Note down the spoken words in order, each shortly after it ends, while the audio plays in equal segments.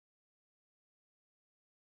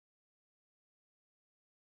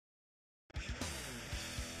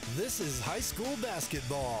This is high school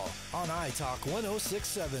basketball on iTalk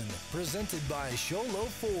 106.7, presented by Sholo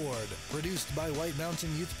Ford, produced by White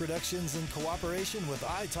Mountain Youth Productions in cooperation with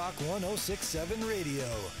iTalk 106.7 Radio.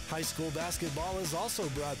 High school basketball is also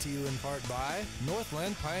brought to you in part by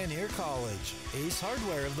Northland Pioneer College, Ace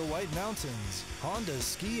Hardware of the White Mountains, Honda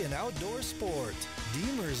Ski and Outdoor Sport,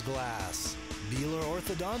 Deemer's Glass, Beeler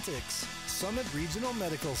Orthodontics, Summit Regional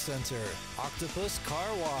Medical Center, Octopus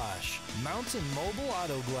Car Wash, Mountain Mobile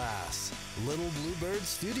Auto Glass, Little Bluebird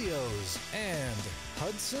Studios, and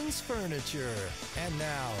Hudson's Furniture. And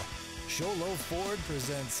now, Sholo Ford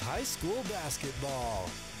presents high school basketball.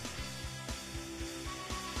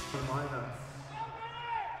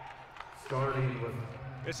 Starting with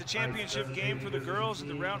it's a championship game for the girls in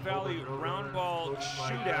the Round Valley Roundball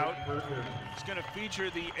Shootout. It's going to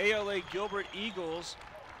feature the ALA Gilbert Eagles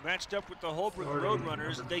matched up with the Holbrook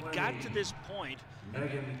Roadrunners. They got to this point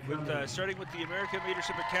with starting with the American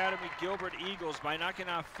Leadership Academy Gilbert Eagles by knocking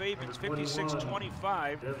off Fabens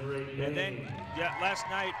 56-25, and then last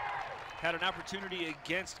night had an opportunity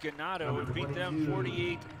against Ganado and beat them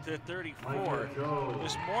 48-34.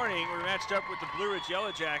 This morning we're matched up with the Blue Ridge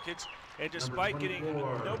Yellow Jackets, and despite getting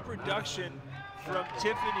no production from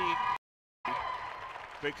Tiffany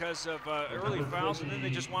because of early fouls, and then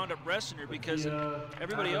they just wound up resting her because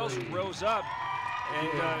everybody else rose up and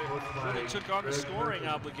really took on the scoring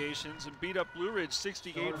obligations and beat up Blue Ridge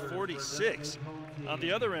 68-46. On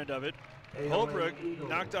the other end of it, Holbrook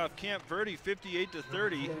knocked off Camp Verde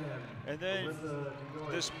 58-30, and then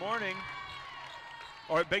this morning,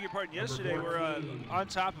 or I beg your pardon, yesterday we're on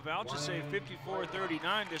top of Alchesay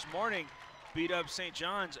 54-39. This morning beat up St.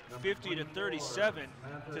 John's 50-37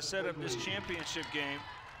 to set up this championship game.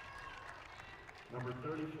 Number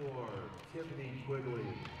 34, Tiffany Quigley.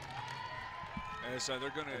 As they're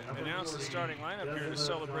going to announce the starting lineup here to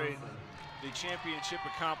celebrate the championship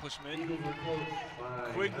accomplishment.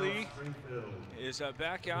 Quigley is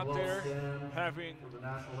back out there having.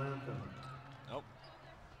 Oh,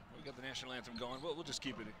 we got the national anthem going. We'll just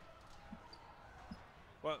keep it.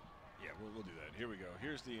 Well, yeah, we'll do that. Here we go.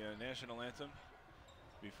 Here's the national anthem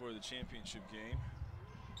before the championship game.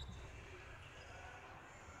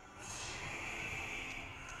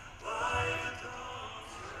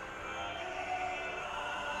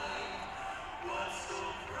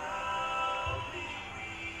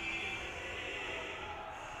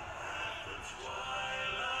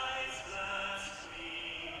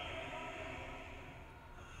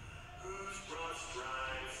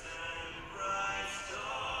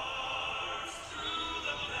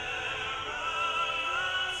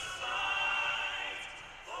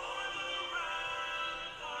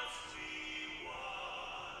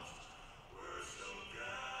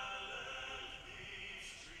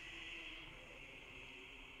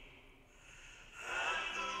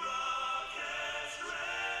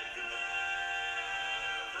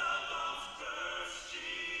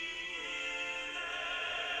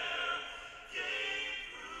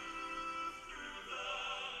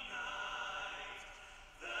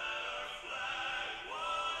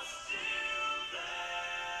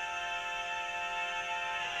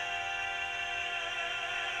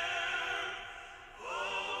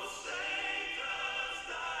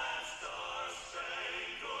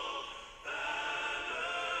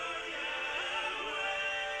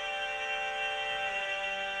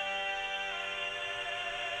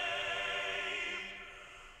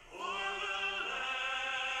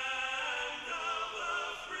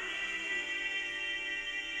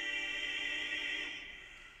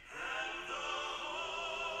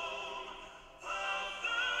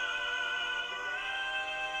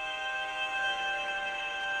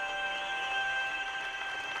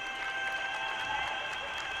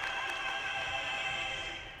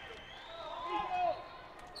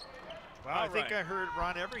 I think I heard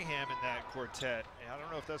Ron Everingham in that quartet. I don't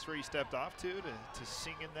know if that's where he stepped off to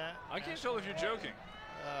sing in that. I can't tell if you're joking.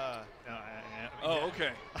 No, oh,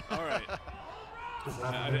 okay. All right.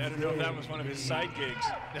 I don't know if that was one of his side gigs.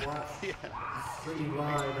 Yeah,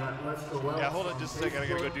 hold on just a second. I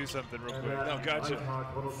got to go do something real quick. No, gotcha.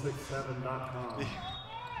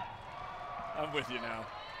 I'm with you now.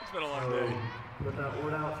 It's been a long day.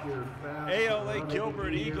 ALA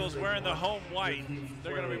Gilbert Eagles wearing the home white.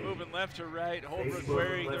 They're going to be moving left to right. Holbrook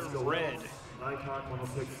wearing their red.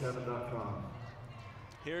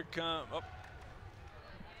 Here come. Oh.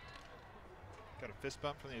 Got a fist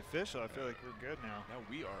bump from the official. I feel like we're good now. Now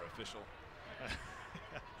we are official.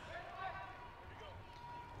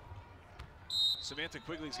 Samantha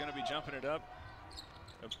Quigley's going to be jumping it up.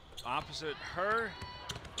 Opposite her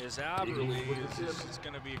is as Aberley is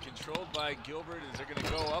going to be controlled by Gilbert as they're going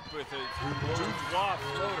to go up with a Dudois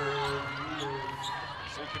floater.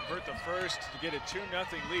 So convert the first to get a 2-0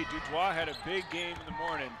 lead. Dudois had a big game in the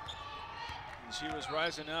morning. And she was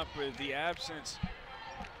rising up with the absence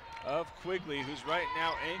of Quigley, who's right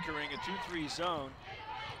now anchoring a 2-3 zone.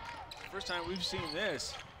 First time we've seen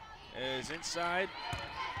this is inside.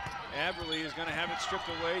 Aberley is going to have it stripped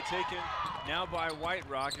away, taken now by White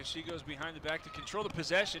Rock as she goes behind the back to control the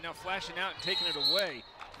possession. Now flashing out and taking it away.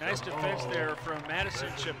 Nice defense there from Madison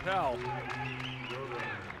Chappelle.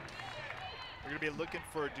 We're going to be looking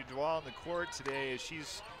for Dudois on the court today, as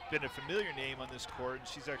she's been a familiar name on this court, and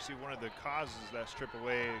she's actually one of the causes of that strip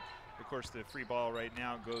away. Of course, the free ball right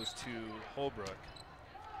now goes to Holbrook.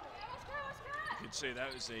 You could say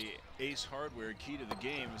that was a Ace Hardware key to the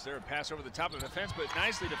game. Was there a pass over the top of the fence, but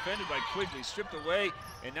nicely defended by Quigley, stripped away,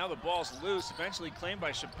 and now the ball's loose, eventually claimed by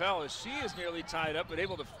Chappelle as she is nearly tied up, but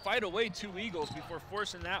able to fight away 2 Eagles before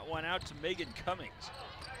forcing that one out to Megan Cummings.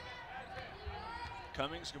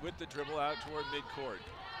 Cummings with the dribble out toward midcourt.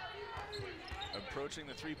 Approaching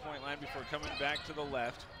the 3-point line before coming back to the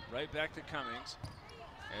left, right back to Cummings.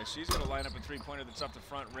 And she's going to line up a 3-pointer that's off the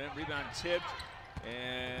front rim. Rebound tipped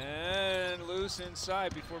and loose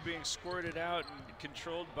inside before being squirted out and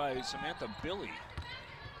controlled by Samantha Billy.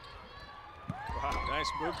 Wow, nice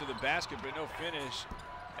move to the basket, but no finish.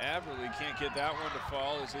 Aberley can't get that one to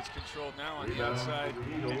fall as it's controlled now on the outside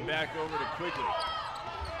and back over to Quigley.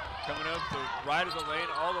 Coming up the right of the lane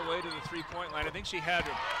all the way to the 3-point line. I think she had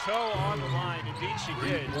her toe on the line. Indeed she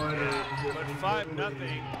did. But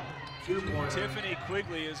 5-0. Tiffany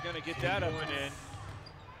Quigley is going to get that up and in.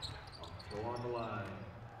 Go on the line.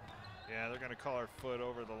 Yeah, they're going to call her foot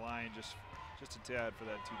over the line just a tad for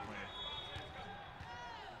that 2-point.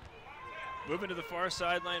 Moving to the far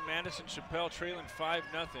sideline, Madison Chappelle trailing 5-0.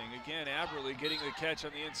 Again, Aberley getting the catch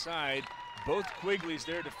on the inside. Both Quigleys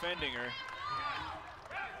there defending her.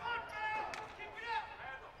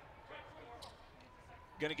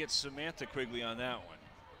 Going to get Samantha Quigley on that one.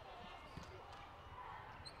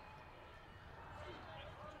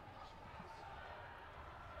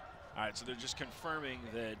 All right, so they're just confirming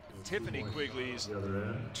that Tiffany Quigley's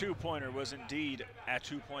 2-pointer was indeed a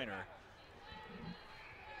 2-pointer.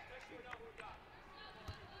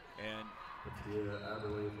 And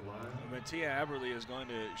Mattia Aberley is going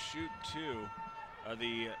to shoot 2 of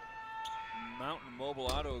the Mountain Mobile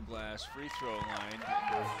Auto Glass free throw line.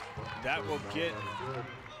 That will get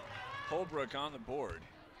Holbrook on the board.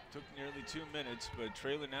 Took nearly 2 minutes, but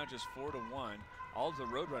trailing now just 4-1. All of the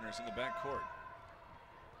Roadrunners in the backcourt.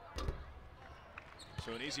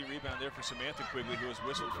 So an easy rebound there for Samantha Quigley, who was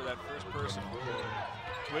whistled for that first person.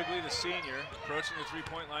 Quigley, the senior, approaching the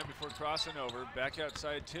 3-point line before crossing over. Back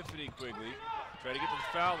outside, Tiffany Quigley. Try to get to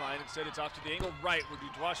the foul line. Instead, it's off to the angle right, where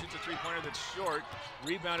Dudois shoots a 3-pointer that's short.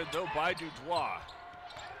 Rebounded, though, by Dudois.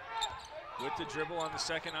 With the dribble on the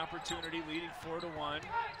second opportunity, leading 4-1.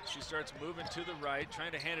 She starts moving to the right,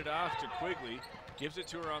 trying to hand it off to Quigley. Gives it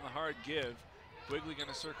to her on the hard give. Quigley going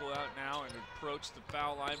to circle out now and approach the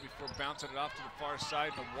foul line before bouncing it off to the far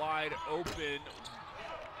side. The wide open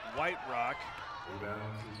White Rock.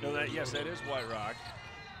 No, yes, that is White Rock.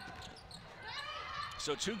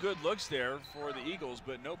 So 2 good looks there for the Eagles,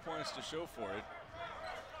 but no points to show for it.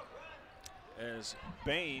 As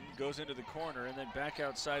Bain goes into the corner and then back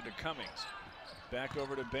outside to Cummings. Back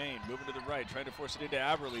over to Bain, moving to the right, trying to force it into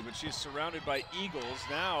Aberley, but she's surrounded by Eagles.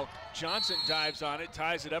 Now Johnson dives on it,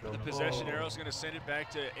 ties it up, and the possession arrow is going to send it back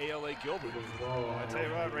to ALA Gilbert. I tell you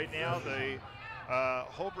what, right now the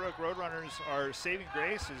Holbrook Roadrunners are saving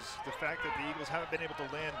grace is the fact that the Eagles haven't been able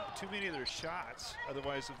to land too many of their shots.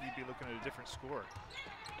 Otherwise, you'd be looking at a different score.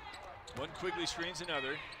 One Quigley screens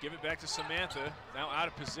another. Give it back to Samantha. Now out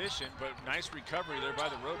of position, but nice recovery there by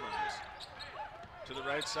the Roadrunners. To the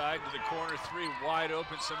right side, to the corner 3, wide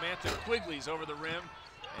open. Samantha Quigley's over the rim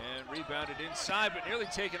and rebounded inside, but nearly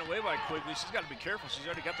taken away by Quigley. She's got to be careful. She's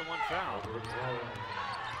already got the 1 foul.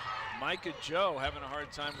 Micah Joe having a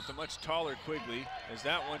hard time with the much taller Quigley, as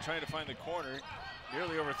that one trying to find the corner.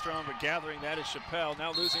 Nearly overthrown, but gathering that is Chappelle.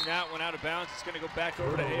 Now losing that one out of bounds. It's going to go back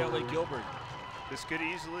over to ALA Gilbert. This could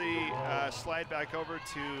easily slide back over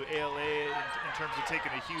to ALA in terms of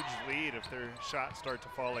taking a huge lead if their shots start to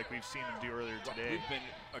fall like we've seen them do earlier today. We've been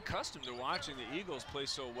accustomed to watching the Eagles play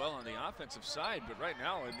so well on the offensive side, but right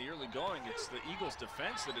now in the early going, it's the Eagles'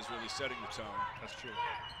 defense that is really setting the tone. That's true.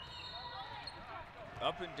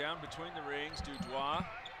 Up and down between the rings, Dudois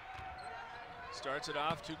starts it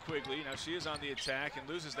off to Quigley. Now she is on the attack and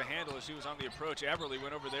loses the handle as she was on the approach. Aberley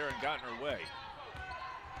went over there and got in her way.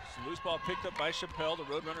 So loose ball picked up by Chappelle. The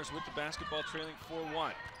Roadrunners with the basketball trailing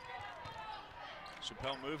 4-1.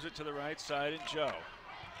 Chappelle moves it to the right side, and Joe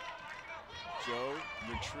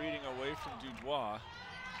retreating away from Dubois,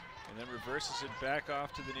 and then reverses it back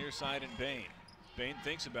off to the near side, and Bain. Bain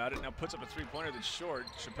thinks about it, now puts up a three-pointer that's short.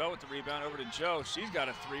 Chappelle with the rebound over to Joe. She's got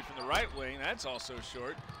a three from the right wing. That's also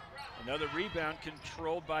short. Another rebound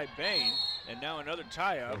controlled by Bain, and now another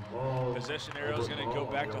tie-up. Possession arrow is going to go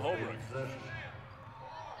back to Holbrook.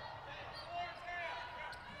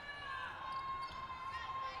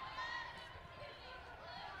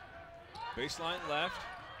 Baseline left.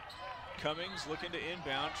 Cummings looking to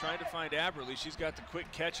inbound, trying to find Aberly. She's got the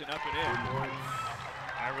quick catch and up and in.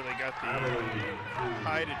 Aberly got the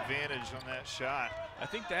height advantage on that shot. I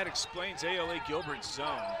think that explains ALA Gilbert's zone.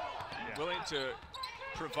 Yeah. Willing to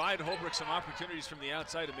provide Holbrook some opportunities from the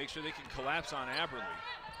outside to make sure they can collapse on Aberly.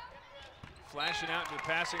 Flashing out into the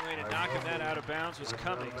passing lane and knocking that out of bounds was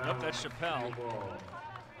Cummings. Nope, that's Chappelle.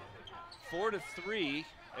 4-3.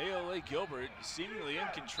 ALA Gilbert seemingly in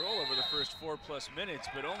control over the first 4+ minutes,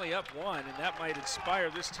 but only up one, and that might inspire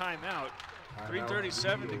this timeout.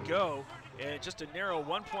 3:37 to go, and just a narrow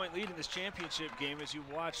 1-point lead in this championship game as you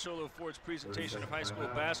watch Sholo Ford's presentation of high school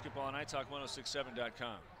basketball on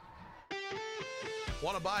italk1067.com.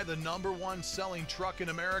 Want to buy the #1 selling truck in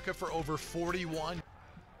America for over 41?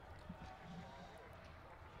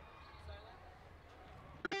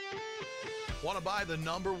 Want to buy the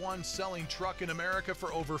 #1 selling truck in America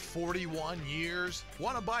for over 41 years?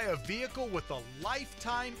 Want to buy a vehicle with a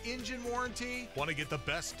lifetime engine warranty? Want to get the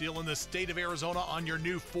best deal in the state of Arizona on your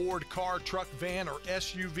new Ford car, truck, van, or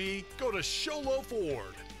SUV? Go to Sholo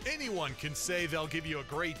Ford. Anyone can say they'll give you a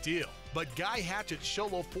great deal, but Guy Hatch at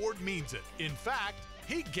Sholo Ford means it. In fact,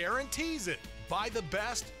 he guarantees it. Buy the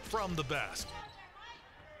best from the best.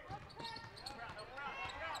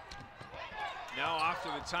 Now off to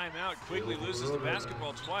the timeout. Quigley loses the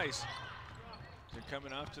basketball twice. They're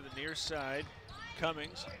coming off to the near side.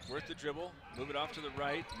 Cummings, worth the dribble, move it off to the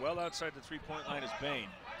right. Well outside the three-point line is Bain.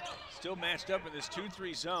 Still matched up in this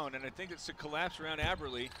 2-3 zone, and I think it's a collapse around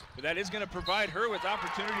Aberly, but that is going to provide her with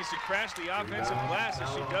opportunities to crash the offensive glass as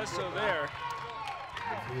she does so there.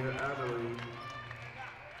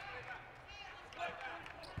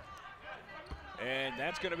 And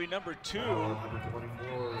that's going to be number 2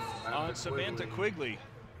 on Samantha Quigley.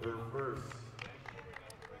 I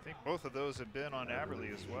think both of those have been on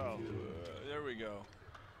Aberly as well. There we go.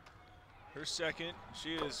 Her second.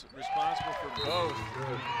 She is responsible for both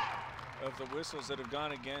of the whistles that have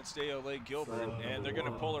gone against ALA Gilbert, and they're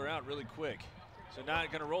going to pull her out really quick. So not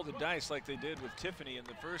going to roll the dice like they did with Tiffany in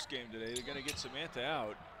the first game today. They're going to get Samantha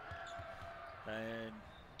out. And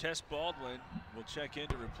Tess Baldwin will check in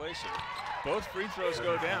to replace her. Both free throws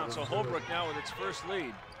go down, so Holbrook now with its first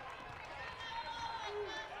lead.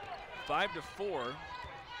 5-4,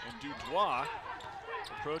 and Dubois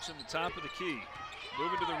approaching the top of the key.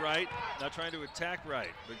 Moving to the right, not trying to attack right,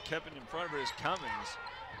 but kept in front of her is Cummings.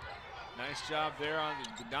 Nice job there on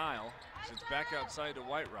the denial, as it's back outside to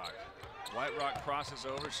White Rock. White Rock crosses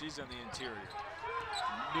over, she's on the interior.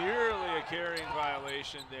 Nearly a carrying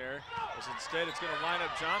violation there, as instead it's going to line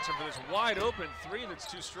up Johnson for this wide open three that's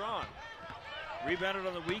too strong. Rebounded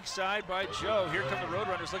on the weak side by Joe. Here come the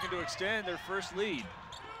Roadrunners looking to extend their first lead.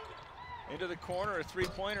 Into the corner, a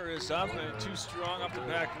three-pointer is up and too strong off the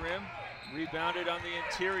back rim. Rebounded on the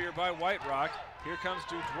interior by White Rock. Here comes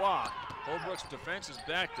Dubois. Holbrook's defense is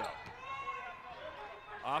backed up.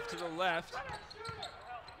 Off to the left.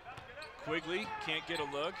 Quigley can't get a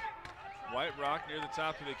look. White Rock near the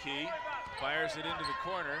top of the key. Fires it into the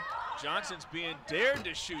corner. Johnson's being dared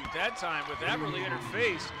to shoot that time with Aberly in her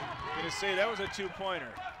face. Gonna say that was a two-pointer.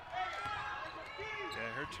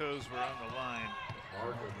 Yeah, her toes were on the line.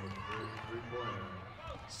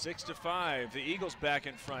 6-5, the Eagles back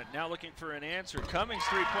in front, now looking for an answer. Cummings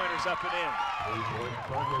three-pointers up and in.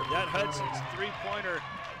 That Hudson's three-pointer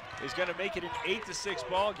is gonna make it an 8-6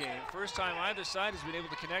 ball game. First time either side has been able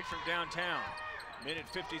to connect from downtown. Minute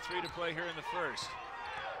 53 to play here in the first.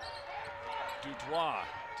 Dubois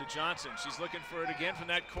to Johnson. She's looking for it again from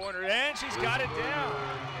that corner, and she's got it down.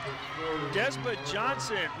 Despa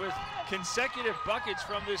Johnson with consecutive buckets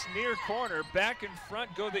from this near corner. Back in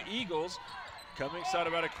front go the Eagles. Cummings thought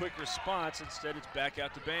about a quick response. Instead, it's back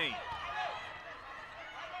out to Bain.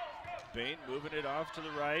 Bain moving it off to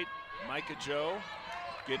the right. Micah Joe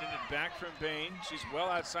getting it back from Bain. She's well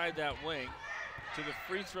outside that wing. To the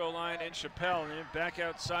free throw line and Chappelle, and then back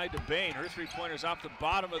outside to Bain. Her three-pointer's off the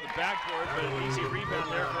bottom of the backboard, but an easy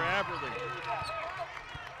rebound there for Aberly.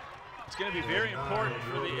 It's going to be very important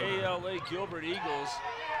for the ALA Gilbert Eagles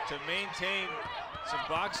to maintain some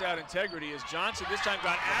box-out integrity, as Johnson this time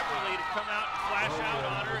got Aberly to come out and flash out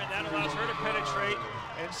on her, and that allows her to penetrate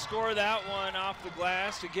and score that one off the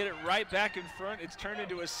glass to get it right back in front. It's turned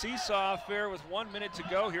into a seesaw affair with 1 minute to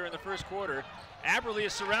go here in the first quarter. Aberley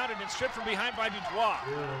is surrounded and stripped from behind by Dubois.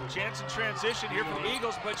 Chance in transition here from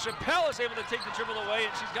Eagles, but Chappelle is able to take the dribble away,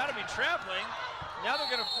 and she's got to be traveling. Now they're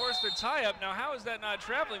going to force the tie-up. Now, how is that not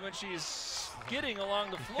traveling when she's skidding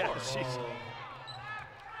along the floor?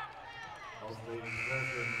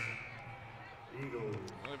 Eagles.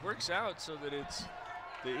 Well, it works out so that it's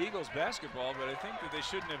the Eagles basketball, but I think that they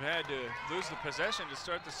shouldn't have had to lose the possession to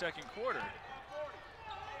start the second quarter.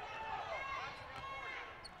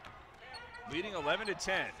 Leading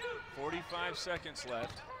 11-10, 45 seconds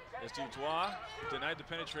left as Dubois denied the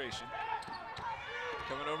penetration.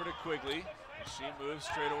 Coming over to Quigley, she moves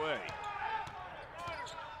straight away.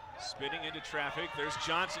 Spinning into traffic, there's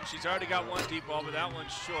Johnson. She's already got one deep ball, but that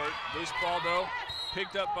one's short. Loose ball though,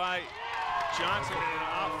 picked up by Johnson and an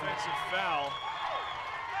offensive foul.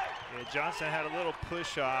 Yeah, Johnson had a little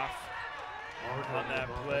push off on that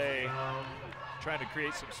play, trying to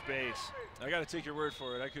create some space. I got to take your word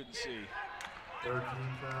for it, I couldn't see. 13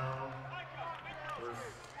 foul, first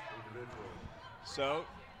individual. So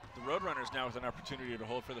the Roadrunners now with an opportunity to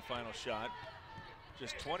hold for the final shot.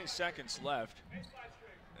 Just 20 seconds left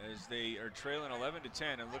as they are trailing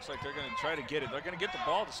 11-10. It looks like they're going to try to get it. They're going to get the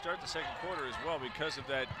ball to start the second quarter as well because of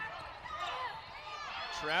that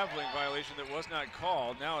traveling violation that was not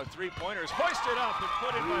called. Now a three-pointer is hoisted up and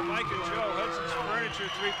put in by Micah Joe. Hudson's Furniture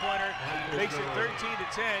three-pointer makes it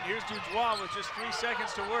 13-10. Here's Dubois with just 3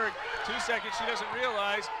 seconds to work. 2 seconds she doesn't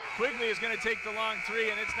realize. Quigley is going to take the long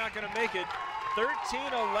three, and it's not going to make it.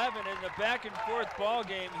 13-11 in the back and forth ball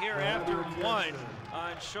game here after one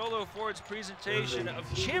on Sholo Ford's presentation of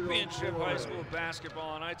championship high school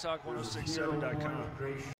basketball on italk1067.com.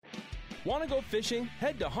 Want to go fishing?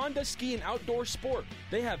 Head to Honda Ski and Outdoor Sport.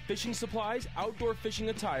 They have fishing supplies, outdoor fishing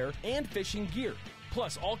attire, and fishing gear.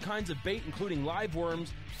 Plus all kinds of bait including live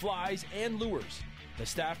worms, flies, and lures. The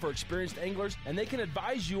staff are experienced anglers and they can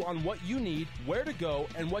advise you on what you need, where to go,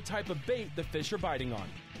 and what type of bait the fish are biting on.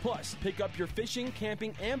 Plus, pick up your fishing,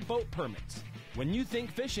 camping, and boat permits. When you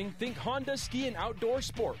think fishing, think Honda Ski and Outdoor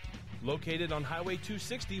Sport. Located on Highway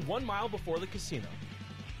 260, 1 mile before the casino.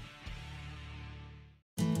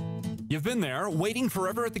 You've been there, waiting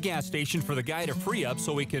forever at the gas station for the guy to free up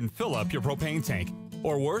so he can fill up your propane tank.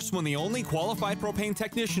 Or worse, when the only qualified propane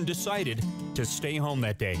technician decided to stay home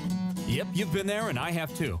that day. Yep, you've been there and I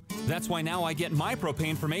have too. That's why now I get my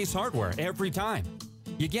propane from Ace Hardware every time.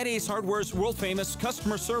 You get Ace Hardware's world-famous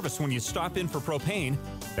customer service when you stop in for propane.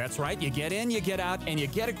 That's right, you get in, you get out, and you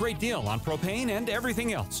get a great deal on propane and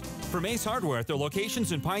everything else. From Ace Hardware at their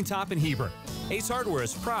locations in Pine Top and Heber. Ace Hardware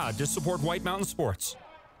is proud to support White Mountain Sports.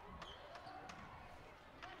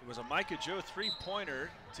 It was a Micah Joe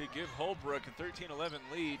three-pointer to give Holbrook a 13-11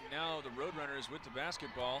 lead. Now the Roadrunners with the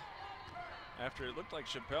basketball after it looked like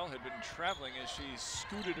Chappelle had been traveling as she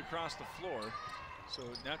scooted across the floor. So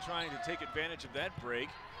now trying to take advantage of that break.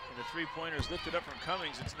 And the three-pointer is lifted up from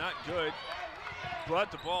Cummings. It's not good,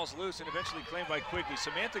 but the ball's loose and eventually claimed by Quigley.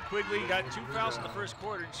 Samantha Quigley got 2 fouls in the first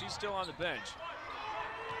quarter and she's still on the bench.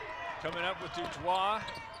 Coming up with Dubois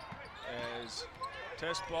as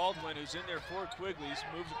Tess Baldwin, who's in there for Quigley's,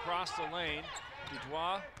 moves across the lane.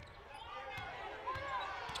 Dubois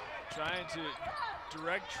trying to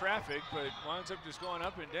direct traffic, but winds up just going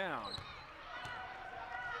up and down.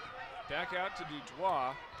 Back out to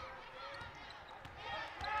Dubois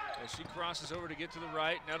as she crosses over to get to the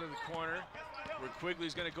right, now to the corner, where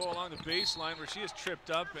Quigley's going to go along the baseline, where she is tripped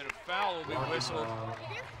up, and a foul will be whistled.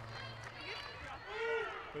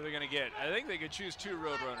 Who are they going to get? I think they could choose 2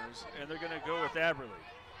 Roadrunners, and they're going to go with Aberley.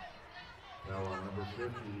 Number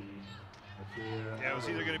 50. Yeah, it was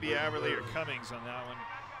either going to be Aberley or Cummings on that one.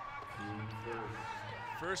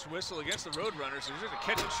 First whistle against the Roadrunners. There's a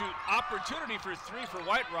catch and shoot opportunity for 3 for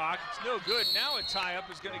White Rock. It's no good. Now a tie-up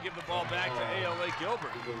is going to give the ball back to ALA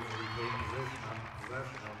Gilbert.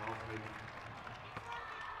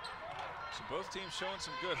 So both teams showing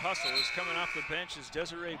some good hustles. Coming off the bench is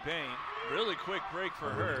Desiree Bain. Really quick break for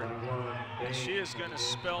her. And she is going to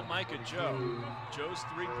spell Micah Joe. Joe's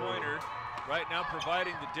three-pointer right now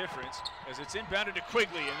providing the difference as it's inbounded to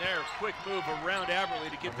Quigley, and there, quick move around Aberley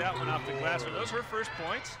to get that one off the glass. Are those her first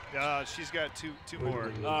points? She's got two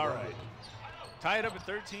more. All right. Tie it up at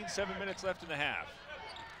 13, 7 minutes left in the half.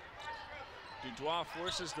 Dubois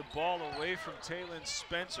forces the ball away from Taylon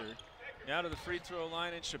Spencer. Now to the free throw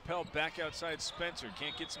line, and Chappelle back outside Spencer.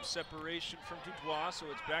 Can't get some separation from Dubois, so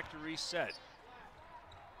it's back to reset.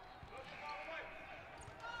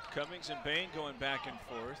 Cummings and Bain going back and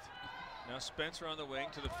forth. Now Spencer on the wing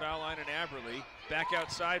to the foul line, and Aberley back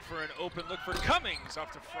outside for an open look for Cummings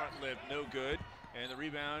off the front lip. No good. And the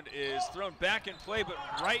rebound is thrown back in play, but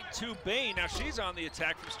right to Bain. Now she's on the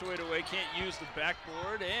attack from straight away, can't use the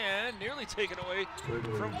backboard, and nearly taken away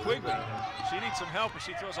from Quigley. She needs some help, and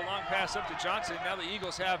she throws a long pass up to Johnson. Now the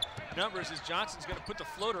Eagles have numbers as Johnson's going to put the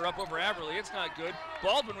floater up over Aberly. It's not good.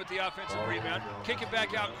 Baldwin with the offensive rebound. Kick it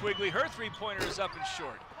back out Quigley. Her three-pointer is up and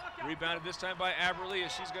short. Rebounded this time by Aberly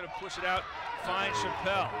as she's going to push it out. Find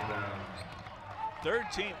Chappelle.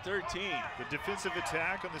 13-13. The defensive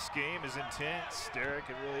attack on this game is intense, Derek,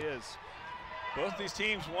 it really is. Both these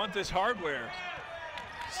teams want this hardware.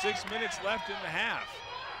 6 minutes left in the half.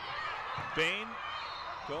 Bain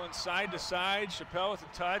going side to side. Chappelle with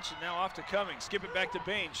a touch, and now off to Cummings. Skip it back to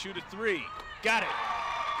Bain, shoot a three. Got it.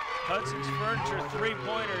 Hudson's Furniture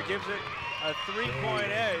three-pointer gives it a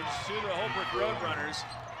three-point edge to the Holbrook Roadrunners.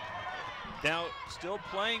 Now, still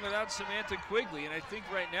playing without Samantha Quigley, and I think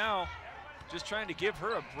right now, just trying to give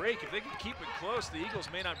her a break. If they can keep it close, the Eagles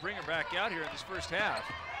may not bring her back out here in this first half.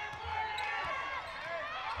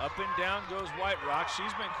 Up and down goes White Rock.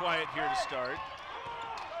 She's been quiet here to start.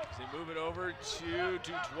 As they move it over to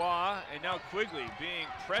Dutois, and now Quigley being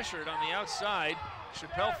pressured on the outside.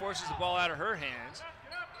 Chappelle forces the ball out of her hands.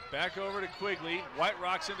 Back over to Quigley. White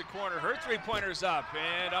Rock's in the corner. Her three-pointer's up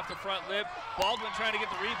and off the front lip. Baldwin trying to get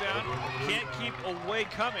the rebound. Can't keep away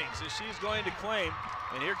Cummings as she's going to claim.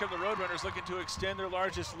 And here come the Roadrunners looking to extend their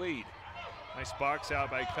largest lead. Nice box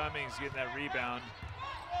out by Cummings getting that rebound.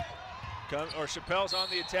 Chappelle's on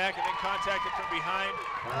the attack and then contacted from behind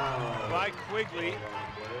by Quigley.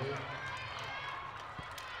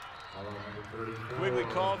 Quigley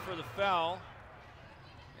called for the foul.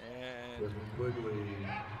 And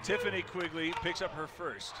Tiffany Quigley picks up her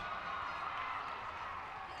first.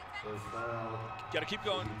 Got to keep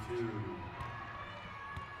going.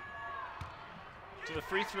 To the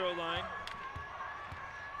free throw line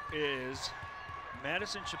is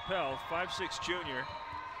Madison Chappelle, 5'6" junior.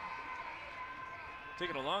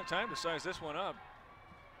 Taking a long time to size this one up.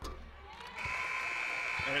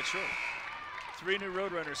 And it's short. Three new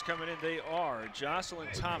Roadrunners coming in. They are Jocelyn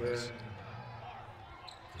Thomas,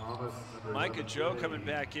 Micah Joe coming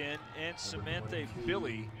back in, and Samantha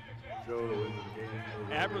Billy.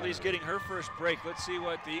 Aberly's getting her first break. Let's see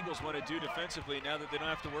what the Eagles want to do defensively now that they don't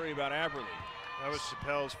have to worry about Aberly. That was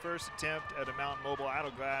Chappelle's first attempt at a Mountain Mobile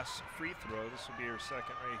out-of-glass free throw. This will be her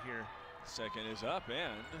second right here. Second is up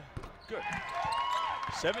and good.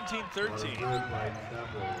 17-13.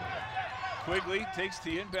 Quigley takes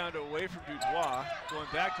the inbound away from Dutois, going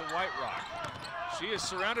back to White Rock. She is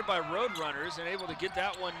surrounded by Roadrunners and able to get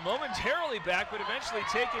that one momentarily back, but eventually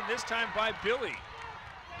taken this time by Billy.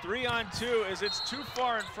 3-on-2 as it's too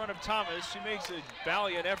far in front of Thomas. She makes a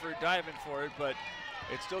valiant effort diving for it, but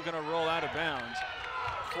it's still going to roll out of bounds.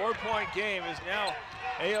 4-point game is now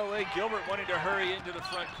ALA Gilbert wanting to hurry into the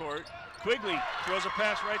front court. Quigley throws a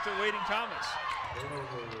pass right to waiting Thomas.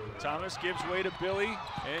 Thomas gives way to Billy,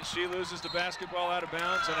 and she loses the basketball out of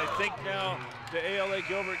bounds, and I think now the ALA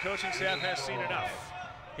Gilbert coaching staff has seen enough.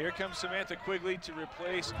 Here comes Samantha Quigley to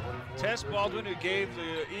replace Tess Baldwin, who gave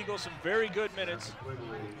the Eagles some very good minutes,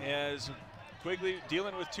 as Quigley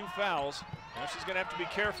dealing with 2 fouls. Now she's going to have to be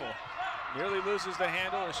careful. Nearly loses the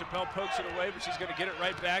handle, and Chappelle pokes it away, but she's going to get it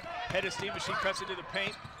right back. Head of steam as she cuts into the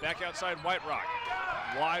paint. Back outside White Rock.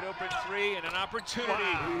 Wide open three and an opportunity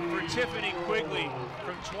for Tiffany Quigley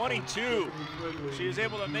from 22. She is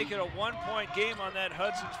able to make it a 1-point game on that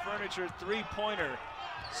Hudson's Furniture three-pointer.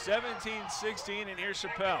 17-16, and here's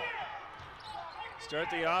Chappelle. Start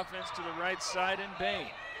the offense to the right side and Bain.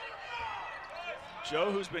 Joe,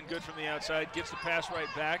 who's been good from the outside, gets the pass right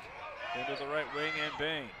back into the right wing, and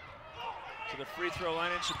Bain. To the free throw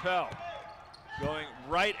line, and Chappelle going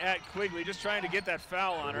right at Quigley, just trying to get that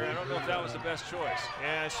foul on her. I don't know if that was the best choice.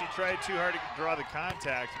 Yeah, she tried too hard to draw the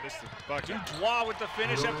contact, missed the bucket. Dutois with the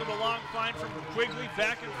finish after the long find from Quigley.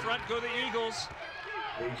 Back in front go the Eagles.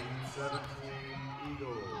 18-17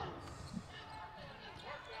 Eagles.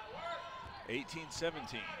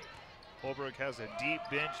 18-17. Holbrook has a deep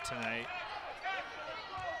bench tonight.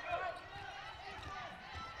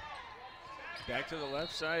 Back to the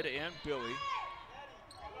left side and Billy.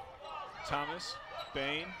 Thomas,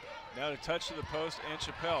 Bain, now to touch to the post, and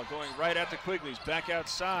Chappelle going right at the Quigleys, back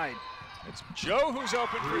outside. It's Joe who's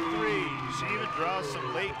open for three. She even draws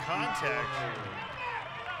some late contact.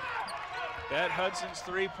 That Hudson's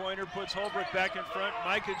three-pointer puts Holbrook back in front.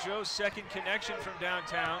 Micah Joe's second connection from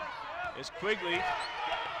downtown is Quigley.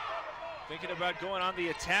 Thinking about going on the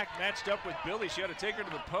attack, matched up with Billy. She had to take her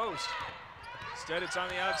to the post. Instead, it's on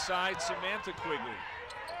the outside, Samantha Quigley.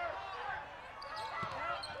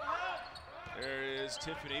 There is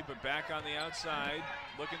Tiffany, but back on the outside,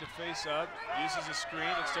 looking to face up, uses a screen,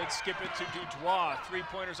 instead skip it to Dubois.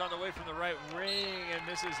 3-pointers on the way from the right wing, and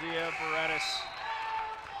misses the apparatus.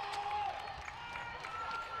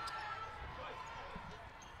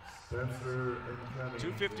 Spencer and Cummings.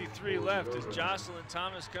 2:53 left as Jocelyn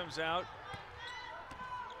Thomas comes out.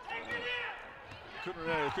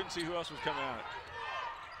 Couldn't see who else was coming out.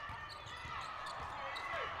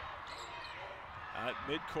 At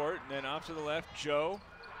midcourt, and then off to the left, Joe.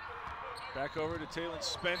 Back over to Taylor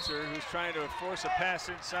Spencer, who's trying to force a pass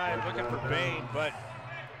inside, looking for Bain, but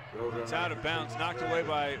it's out of bounds, knocked away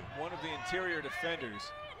by one of the interior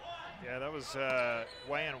defenders. Yeah, that was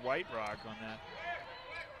Wyan Whiterock on that.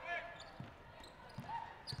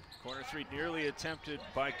 Corner three nearly attempted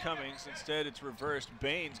by Cummings. Instead, it's reversed.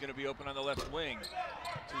 Bain's going to be open on the left wing.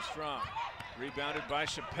 Too strong. Rebounded by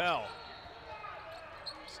Chappelle.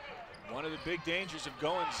 One of the big dangers of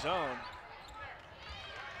going zone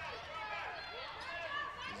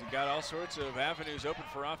is he got all sorts of avenues open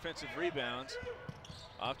for offensive rebounds.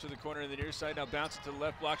 Off to the corner in the near side, now bounce it to the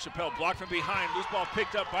left block. Chappelle blocked from behind. Loose ball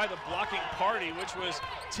picked up by the blocking party, which was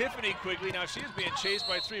Tiffany Quigley. Now she is being chased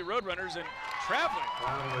by 3 Roadrunners and traveling.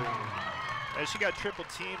 As she got triple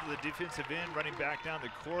teamed to the defensive end, running back down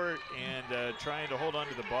the court and trying to hold on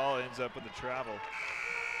to the ball, ends up with the travel.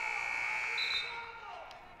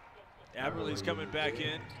 Aberley's coming back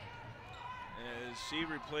in as she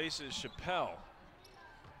replaces Chappelle.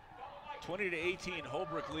 20-18,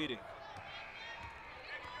 Holbrook leading.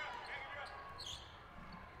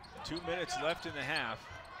 2 minutes left in the half.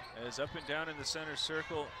 As up and down in the center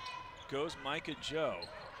circle goes Micah Joe.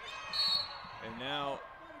 And now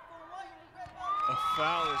a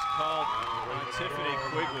foul is called on Tiffany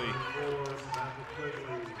Quigley.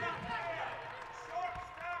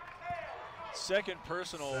 Second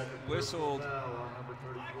personal whistled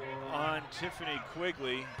on Tiffany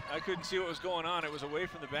Quigley. I couldn't see what was going on. It was away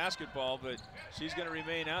from the basketball, but she's going to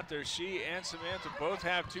remain out there. She and Samantha both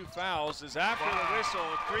have 2 fouls. As after the whistle,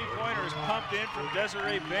 a 3-pointer is pumped in from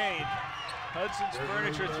Desiree Bain. Hudson's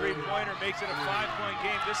Furniture 3-pointer makes it a 5-point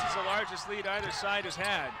game. This is the largest lead either side has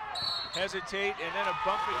had. Hesitate and then a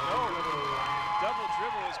bumping. Double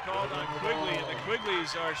dribble is called on Quigley, and the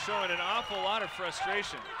Quigleys are showing an awful lot of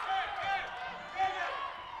frustration.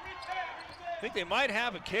 I think they might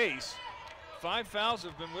have a case. 5 fouls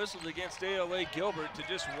have been whistled against ALA Gilbert to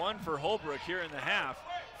just 1 for Holbrook here in the half.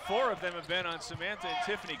 4 of them have been on Samantha and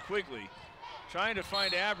Tiffany Quigley. Trying to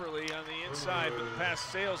find Aberley on the inside, but the pass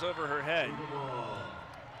sails over her head.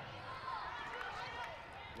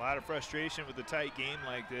 A lot of frustration with a tight game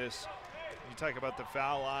like this. You talk about the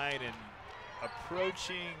foul line and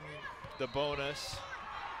approaching the bonus.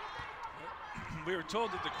 We were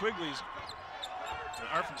told that the Quigleys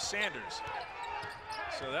are from Sanders.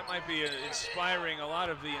 So that might be inspiring a lot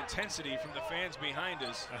of the intensity from the fans behind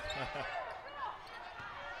us.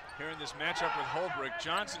 Here in this matchup with Holbrook,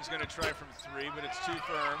 Johnson's going to try from 3, but it's too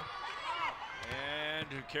firm. And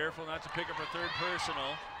careful not to pick up a 3rd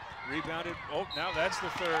personal. Rebounded. Oh, now that's the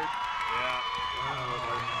 3rd. Yeah.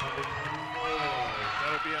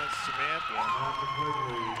 That'll be on Samantha.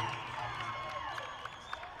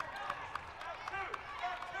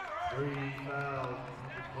 3 fouls,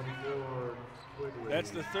 24, Quigley.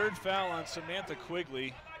 That's the 3rd foul on Samantha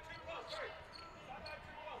Quigley.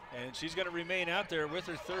 And she's going to remain out there with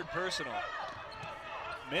her 3rd personal.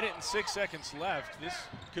 Minute and 6 seconds left. This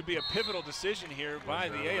could be a pivotal decision here by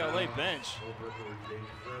the ALA bench.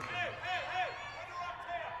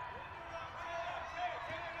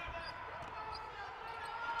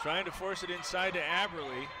 Trying to force it inside to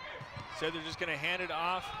Aberley. Said they're just going to hand it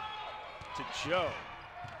off to Joe.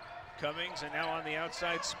 Cummings, and now on the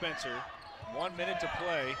outside, Spencer. 1 minute to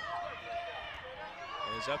play.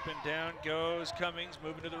 As up and down goes Cummings,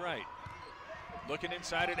 moving to the right. Looking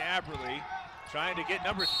inside at Aberley, trying to get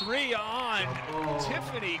number 3 on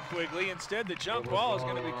Tiffany Quigley. Instead, the jump ball is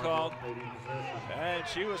going to be called. And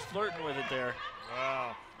she was flirting with it there.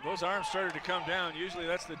 Wow. Those arms started to come down. Usually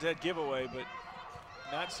that's the dead giveaway, but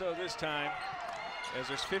not so this time, as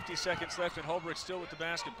there's 50 seconds left and Holbrook still with the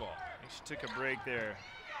basketball. I think she took a break there.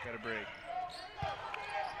 Got a break.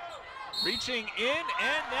 Reaching in,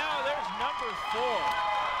 and now there's number 4.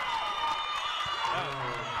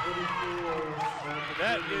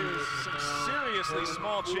 That is some seriously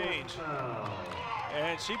small change.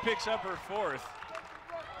 And she picks up her 4th.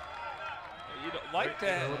 You'd like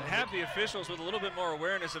to have the officials with a little bit more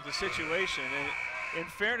awareness of the situation. And in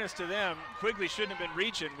fairness to them, Quigley shouldn't have been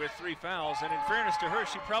reaching with 3 fouls, and in fairness to her,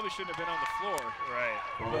 she probably shouldn't have been on the floor. Right.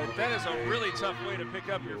 But that is a really tough way to pick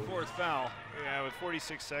up your 4th foul. Yeah, with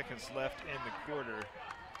 46 seconds left in the quarter.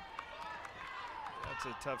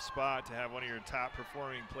 That's a tough spot to have one of your top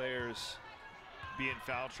performing players be in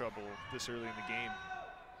foul trouble this early in the game.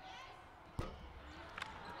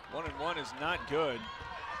 1-and-1 is not good.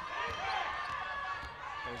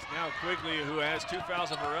 It's now Quigley, who has 2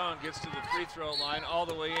 fouls of her own, gets to the free throw line all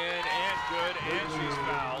the way in, and good, and she's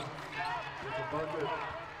fouled.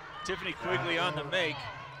 Tiffany Quigley on the make,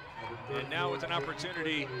 and now with an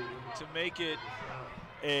opportunity to make it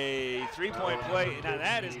a 3-point play. Now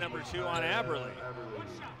that is number 2 on Aberle.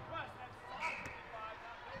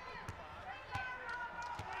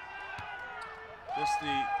 Just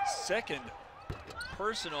the second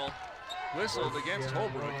personal whistled against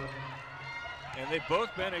Holbrook. And they've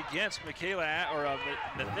both been against Nathea Aberle.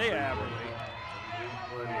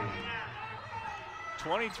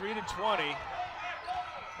 23-20,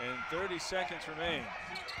 and 30 seconds remain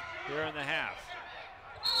here in the half.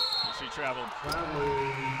 And she traveled.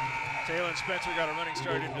 Taylor Spencer got a running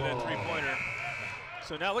start into that three-pointer.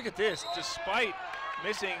 So now look at this. Despite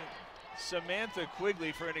missing Samantha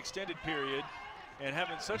Quigley for an extended period and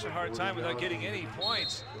having such a hard time without getting any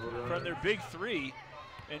points from their big three,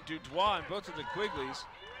 and Dutois and both of the Quigleys.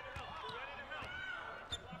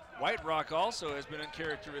 White Rock also has been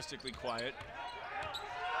uncharacteristically quiet.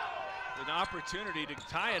 An opportunity to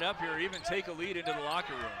tie it up here or even take a lead into the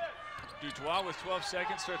locker room. Dutois with 12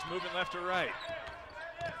 seconds starts moving left to right.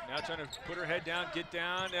 Now trying to put her head down, get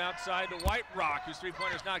down outside to White Rock, whose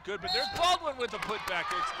three-pointer's not good, but there's Baldwin with the putback.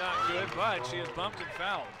 It's not good, but she is bumped and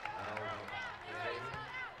fouled.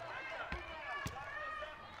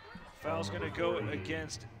 Foul's going to go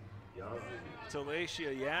against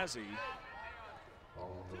Talacia Yazzie.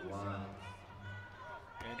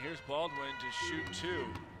 And here's Baldwin to shoot 2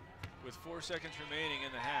 with 4 seconds remaining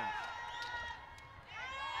in the half.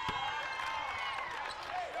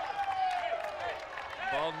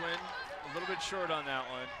 Baldwin a little bit short on that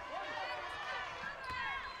one.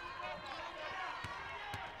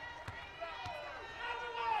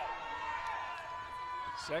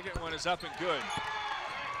 Second one is up and good.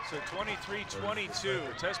 So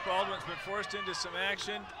 23-22. Tess Baldwin's been forced into some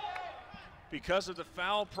action because of the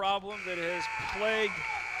foul problem that has plagued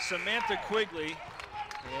Samantha Quigley.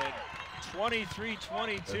 And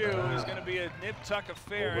 23-22 is going to be a nip-tuck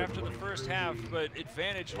affair after the first half, but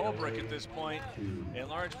advantage Holbrook at this point, in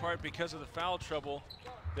large part because of the foul trouble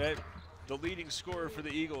that the leading scorer for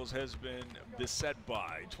the Eagles has been beset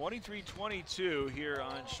by. 23-22 here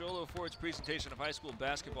on Sholo Ford's presentation of high school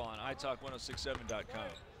basketball on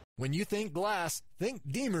italk1067.com. When you think glass, think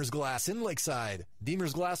Deemer's Glass in Lakeside.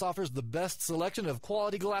 Deemer's Glass offers the best selection of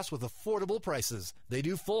quality glass with affordable prices. They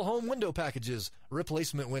do full home window packages,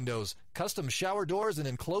 replacement windows, custom shower doors and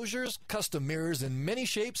enclosures, custom mirrors in many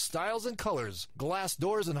shapes, styles, and colors, glass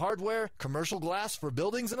doors and hardware, commercial glass for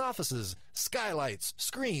buildings and offices, skylights,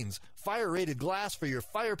 screens, fire-rated glass for your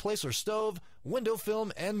fireplace or stove, window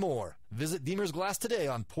film, and more. Visit Deemer's Glass today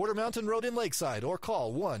on Porter Mountain Road in Lakeside or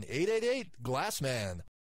call 1-888-GLASSMAN.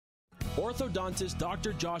 Orthodontist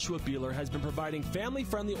Dr. Joshua Beeler has been providing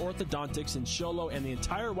family-friendly orthodontics in Show Low and the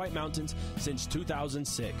entire White Mountains since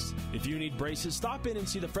 2006. If you need braces, stop in and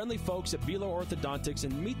see the friendly folks at Beeler Orthodontics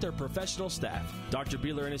and meet their professional staff. Dr.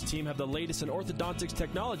 Beeler and his team have the latest in orthodontics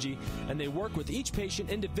technology, and they work with each patient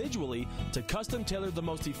individually to custom tailor the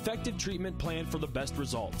most effective treatment plan for the best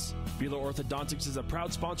results. Beeler Orthodontics is a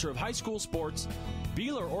proud sponsor of high school sports.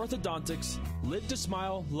 Beeler Orthodontics, live to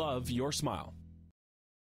smile, love your smile.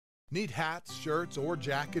 Need hats, shirts, or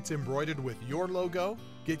jackets embroidered with your logo?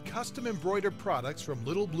 Get custom embroidered products from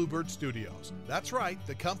Little Bluebird Studios. That's right,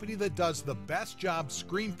 the company that does the best job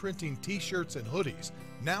screen printing t-shirts and hoodies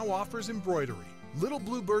now offers embroidery. Little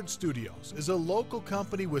Bluebird Studios is a local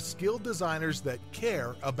company with skilled designers that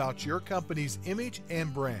care about your company's image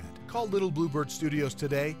and brand. Call Little Bluebird Studios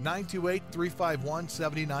today,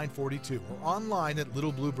 928-351-7942, or online at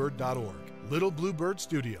littlebluebird.org. Little Bluebird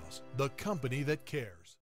Studios, the company that cares.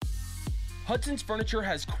 Hudson's Furniture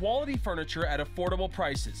has quality furniture at affordable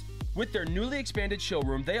prices. With their newly expanded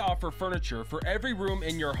showroom, they offer furniture for every room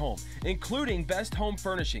in your home, including best home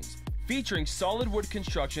furnishings, featuring solid wood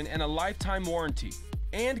construction and a lifetime warranty.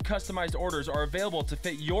 And customized orders are available to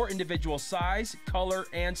fit your individual size, color,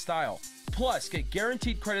 and style. Plus, get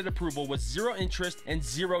guaranteed credit approval with 0 interest and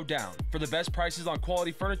 0 down. For the best prices on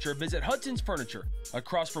quality furniture, visit Hudson's Furniture,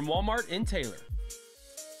 across from Walmart in Taylor.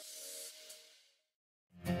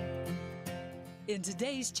 In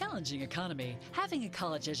today's challenging economy, having a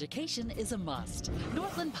college education is a must.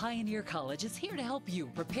 Northland Pioneer College is here to help you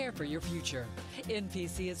prepare for your future.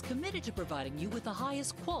 NPC is committed to providing you with the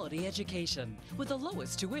highest quality education with the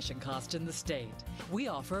lowest tuition cost in the state. We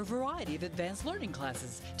offer a variety of advanced learning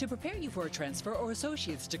classes to prepare you for a transfer or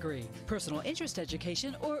associate's degree, personal interest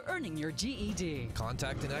education, or earning your GED.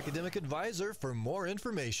 Contact an academic advisor for more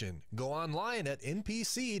information. Go online at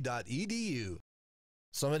npc.edu.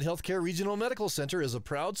 Summit Healthcare Regional Medical Center is a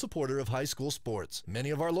proud supporter of high school sports. Many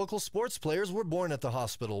of our local sports players were born at the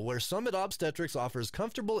hospital, where Summit Obstetrics offers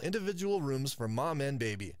comfortable individual rooms for mom and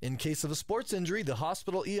baby. In case of a sports injury, the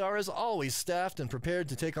hospital ER is always staffed and prepared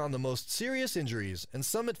to take on the most serious injuries, and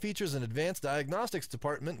Summit features an advanced diagnostics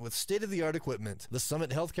department with state-of-the-art equipment. The Summit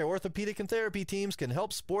Healthcare orthopedic and therapy teams can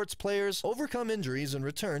help sports players overcome injuries and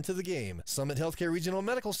return to the game. Summit Healthcare Regional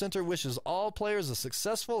Medical Center wishes all players a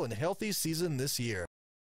successful and healthy season this year.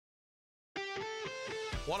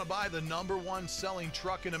 Want to buy the #1 selling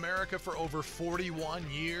truck in America for over 41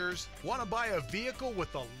 years? Want to buy a vehicle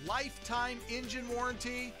with a lifetime engine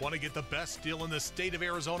warranty? Want to get the best deal in the state of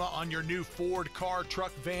Arizona on your new Ford car,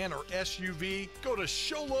 truck, van, or SUV? Go to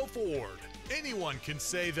Sholo Ford. Anyone can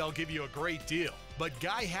say they'll give you a great deal, but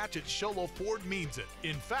Guy Hatch at Sholo Ford means it.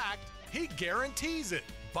 In fact, he guarantees it.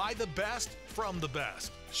 Buy the best from the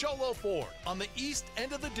best. Sholo Ford on the east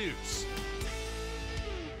end of the Deuce.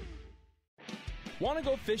 Want to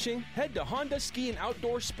go fishing? Head to Honda Ski and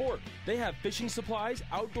Outdoor Sport. They have fishing supplies,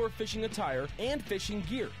 outdoor fishing attire, and fishing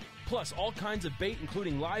gear. Plus all kinds of bait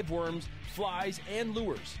including live worms, flies, and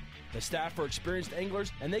lures. The staff are experienced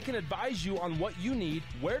anglers and they can advise you on what you need,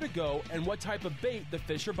 where to go, and what type of bait the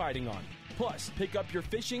fish are biting on. Plus, pick up your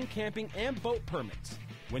fishing, camping, and boat permits.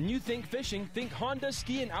 When you think fishing, think Honda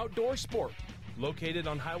Ski and Outdoor Sport. Located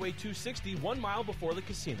on Highway 260, 1 mile before the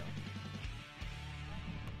casino.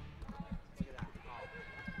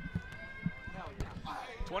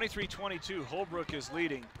 23-22, Holbrook is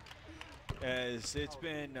leading as it's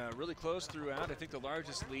been really close throughout. I think the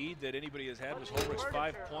largest lead that anybody has had was Holbrook's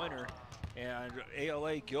 5-pointer, and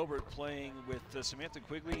ALA Gilbert playing with Samantha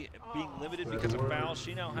Quigley being limited because of fouls.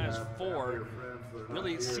 She now has 4.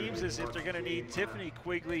 Really seems as if they're going to need Tiffany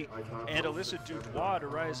Quigley and Alyssa Dubois to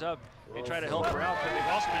rise up and try to help her out, but they've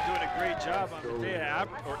also been doing a great job on Thea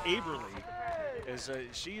Aberley, as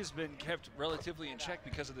she has been kept relatively in check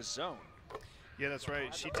because of the zone. Yeah, that's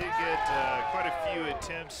right. She did get quite a few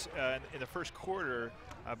attempts in the first quarter,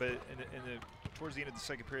 but towards the end of the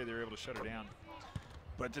second period, they were able to shut her down.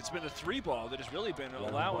 But it's been the 3-ball that has really been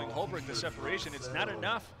allowing Holbrook the separation. It's not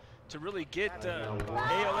enough to really get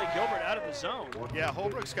ALA Gilbert out of the zone. Yeah,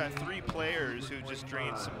 Holbrook's got 3 players who just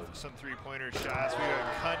drained some three-pointer shots. We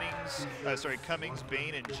got Cummings,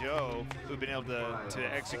 Bain, and Joe, who've been able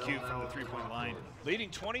to execute from the 3-point line.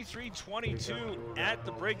 Leading 23-22 at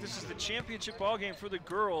the break. This is the championship ball game for the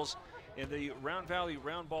girls in the Round Valley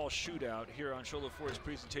Roundball Shootout here on Sholo Ford's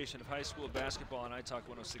presentation of high school basketball on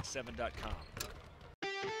italk1067.com.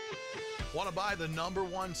 Want to buy the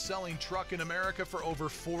 #1 selling truck in America for over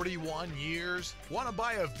 41 years? Want to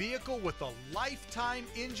buy a vehicle with a lifetime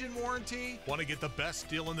engine warranty? Want to get the best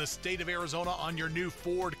deal in the state of Arizona on your new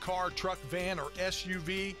Ford car, truck, van, or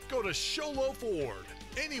SUV? Go to Sholo Ford.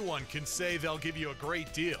 Anyone can say they'll give you a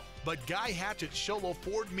great deal, but Guy Hatch at Sholo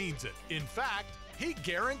Ford means it. In fact, he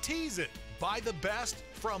guarantees it. Buy the best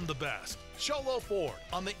from the best. Sholo Ford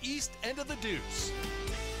on the east end of the Deuce.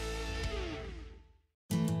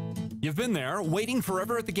 You've been there, waiting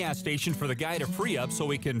forever at the gas station for the guy to free up so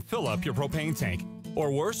he can fill up your propane tank.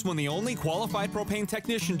 Or worse, when the only qualified propane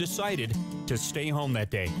technician decided to stay home that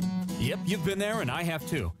day. Yep, you've been there and I have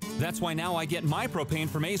too. That's why now I get my propane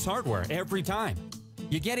from Ace Hardware every time.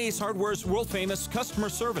 You get Ace Hardware's world-famous customer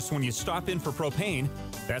service when you stop in for propane.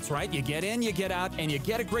 That's right, you get in, you get out, and you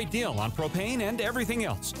get a great deal on propane and everything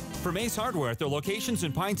else. From Ace Hardware at their locations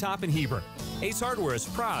in Pine Top and Heber. Ace Hardware is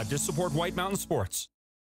proud to support White Mountain Sports.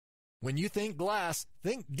 When you think glass,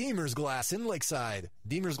 think Deemer's Glass in Lakeside.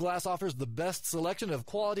 Deemer's Glass offers the best selection of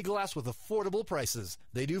quality glass with affordable prices.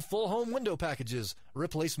 They do full home window packages,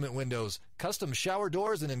 replacement windows, custom shower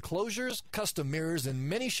doors and enclosures, custom mirrors in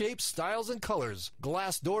many shapes, styles, and colors,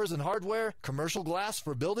 glass doors and hardware, commercial glass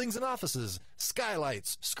for buildings and offices,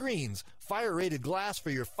 skylights, screens, fire-rated glass for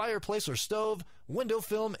your fireplace or stove, window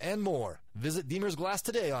film, and more. Visit Deemer's Glass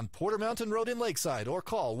today on Porter Mountain Road in Lakeside or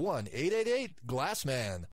call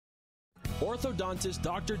 1-888-GLASSMAN. Orthodontist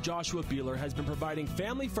Dr. Joshua Beeler has been providing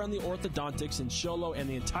family-friendly orthodontics in Show Low and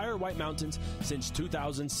the entire White Mountains since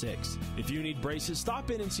 2006. If you need braces, stop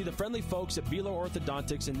in and see the friendly folks at Beeler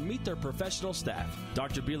Orthodontics and meet their professional staff.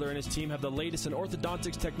 Dr. Beeler and his team have the latest in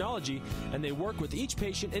orthodontics technology, and they work with each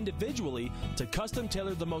patient individually to custom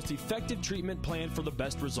tailor the most effective treatment plan for the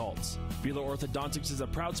best results. Beeler Orthodontics is a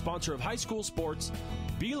proud sponsor of high school sports.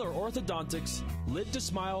 Beeler Orthodontics, live to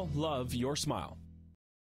smile, love your smile.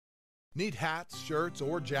 Need hats, shirts,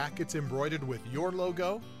 or jackets embroidered with your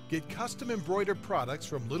logo? Get custom embroidered products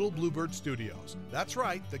from Little Bluebird Studios. That's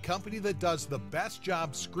right, the company that does the best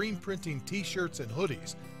job screen printing t-shirts and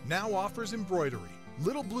hoodies now offers embroidery.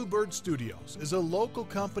 Little Bluebird Studios is a local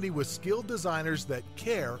company with skilled designers that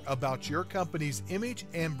care about your company's image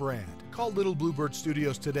and brand. Call Little Bluebird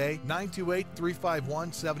Studios today,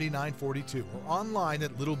 928-351-7942, or online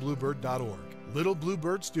at littlebluebird.org. Little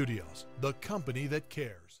Bluebird Studios, the company that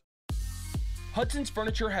cares. Hudson's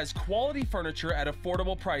Furniture has quality furniture at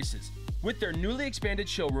affordable prices. With their newly expanded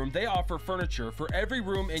showroom, they offer furniture for every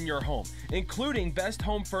room in your home, including best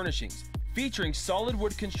home furnishings, featuring solid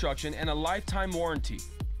wood construction and a lifetime warranty.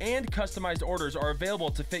 And customized orders are available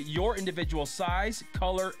to fit your individual size,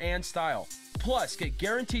 color, and style. Plus, get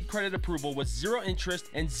guaranteed credit approval with 0 interest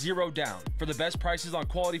and 0 down. For the best prices on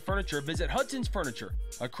quality furniture, visit Hudson's Furniture,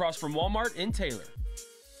 across from Walmart in Taylor.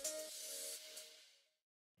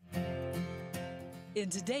 In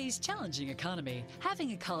today's challenging economy,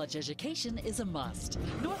 having a college education is a must.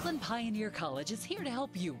 Northland Pioneer College is here to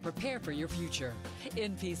help you prepare for your future.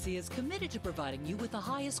 NPC is committed to providing you with the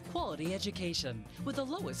highest quality education, with the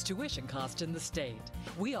lowest tuition cost in the state.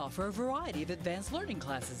 We offer a variety of advanced learning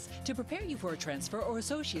classes to prepare you for a transfer or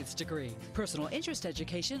associate's degree, personal interest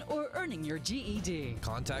education, or earning your GED.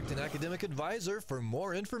 Contact an academic advisor for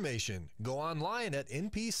more information. Go online at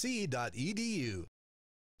npc.edu.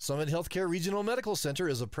 Summit Healthcare Regional Medical Center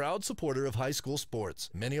is a proud supporter of high school sports.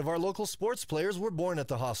 Many of our local sports players were born at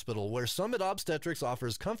the hospital, where Summit Obstetrics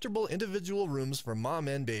offers comfortable individual rooms for mom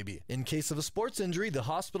and baby. In case of a sports injury, the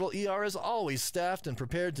hospital ER is always staffed and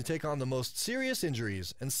prepared to take on the most serious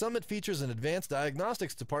injuries, and Summit features an advanced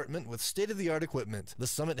diagnostics department with state-of-the-art equipment. The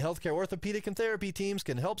Summit Healthcare orthopedic and therapy teams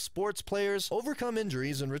can help sports players overcome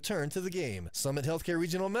injuries and return to the game. Summit Healthcare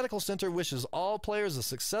Regional Medical Center wishes all players a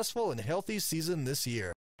successful and healthy season this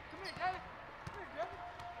year.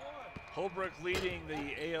 Holbrook leading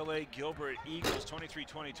the ALA Gilbert Eagles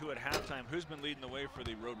 23-22 at halftime. Who's been leading the way for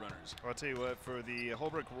the Roadrunners? Well, I'll tell you what, for the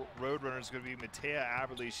Holbrook Roadrunners, going to be Matea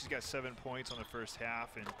Aberley. She's got 7 points on the first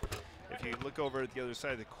half. And if you look over at the other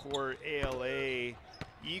side of the court, ALA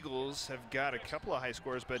Eagles have got a couple of high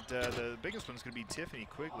scores, but the biggest one's going to be Tiffany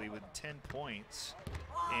Quigley with 10 points.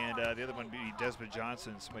 And the other one would be Desmond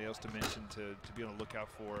Johnson, somebody else to mention to be on the lookout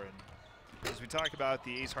for. And as we talk about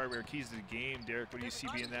the Ace Hardware keys to the game, Derek, what do you see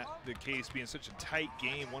being the case, being such a tight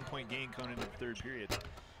game, 1-point game going into the third period?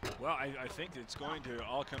 Well, I think it's going to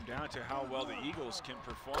all come down to how well the Eagles can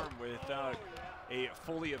perform without a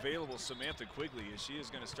fully available Samantha Quigley, as she is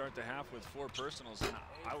going to start the half with 4 personals, and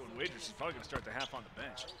I would wager she's probably going to start the half on the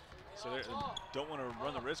bench. So they don't want to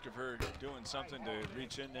run the risk of her doing something to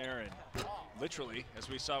reach in there and literally, as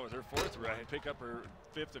we saw with her 4th round, pick up her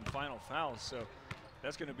 5th and final foul. So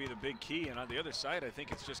that's going to be the big key. And on the other side, I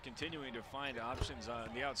think it's just continuing to find options on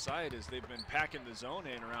the outside as they've been packing the zone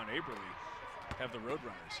in around Aberley, have the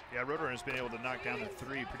Roadrunners. Yeah, Roadrunners been able to knock down the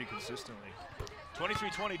 3 pretty consistently.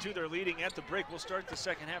 23-22, they're leading at the break. We'll start the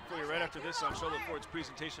second half for you right after this on Show Ford's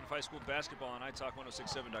presentation of high school basketball on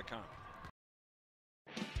italk1067.com.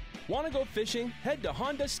 Want to go fishing? Head to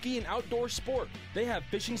Honda Ski and Outdoor Sport. They have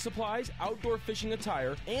fishing supplies, outdoor fishing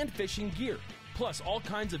attire, and fishing gear. Plus all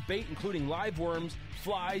kinds of bait, including live worms,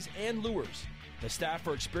 flies, and lures. The staff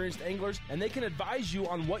are experienced anglers, and they can advise you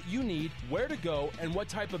on what you need, where to go, and what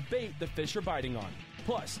type of bait the fish are biting on.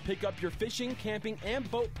 Plus, pick up your fishing, camping, and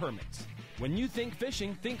boat permits. When you think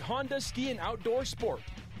fishing, think Honda Ski and Outdoor Sport.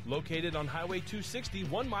 Located on Highway 260,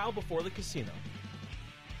 1 mile before the casino.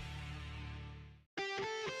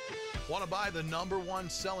 Want to buy the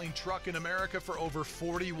 #1 selling truck in America for over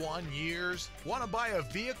 41 years? Want to buy a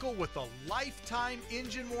vehicle with a lifetime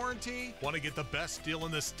engine warranty? Want to get the best deal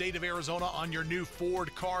in the state of Arizona on your new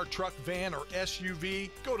Ford car, truck, van, or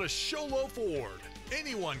SUV? Go to Show Low Ford.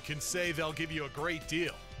 Anyone can say they'll give you a great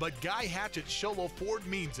deal, but Guy Hatch at Show Low Ford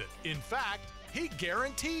means it. In fact, he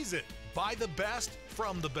guarantees it. Buy the best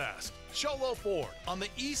from the best. Show Low Ford on the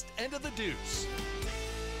east end of the Deuce.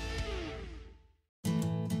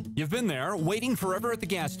 You've been there, waiting forever at the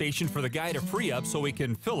gas station for the guy to free up so he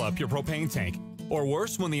can fill up your propane tank. Or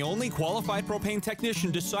worse, when the only qualified propane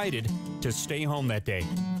technician decided to stay home that day.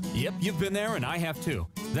 Yep, you've been there and I have too.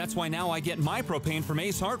 That's why now I get my propane from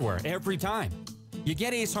Ace Hardware every time. You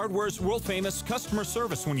get Ace Hardware's world-famous customer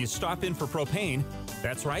service when you stop in for propane.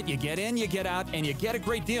 That's right, you get in, you get out, and you get a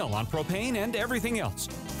great deal on propane and everything else.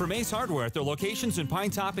 From Ace Hardware at their locations in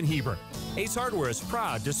Pine Top and Heber. Ace Hardware is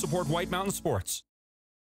proud to support White Mountain Sports.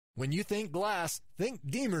 When you think glass, think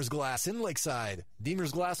Deemer's Glass in Lakeside.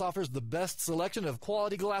 Deemer's Glass offers the best selection of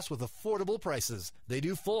quality glass with affordable prices. They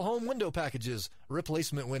do full home window packages,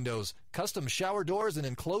 replacement windows, custom shower doors and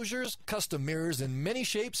enclosures, custom mirrors in many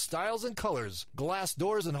shapes, styles, and colors, glass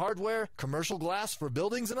doors and hardware, commercial glass for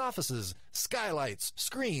buildings and offices, skylights,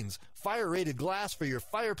 screens, fire-rated glass for your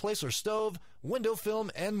fireplace or stove, window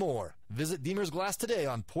film, and more. Visit Deemer's Glass today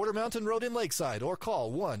on Porter Mountain Road in Lakeside or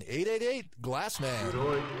call 1-888-GLASSMAN.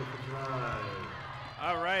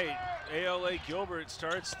 All right, ALA Gilbert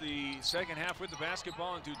starts the second half with the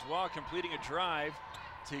basketball, and Dutois completing a drive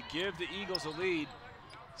to give the Eagles a lead.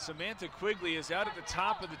 Samantha Quigley is out at the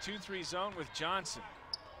top of the 2-3 zone with Johnson.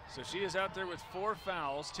 So she is out there with 4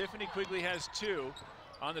 fouls. Tiffany Quigley has 2.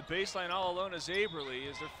 On the baseline all alone is Aberly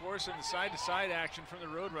as they're forcing the side-to-side action from the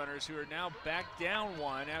Roadrunners, who are now back down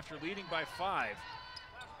 1 after leading by 5.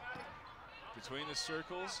 Between the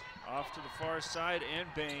circles, off to the far side, and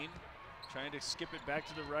Bain trying to skip it back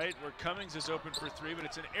to the right where Cummings is open for 3, but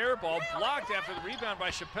it's an air ball blocked after the rebound by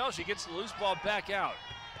Chappelle. She gets the loose ball back out.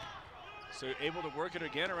 So able to work it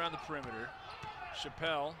again around the perimeter.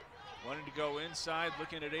 Chappelle wanting to go inside,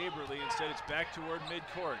 looking at Aberly. Instead, it's back toward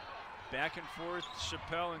midcourt. Back and forth,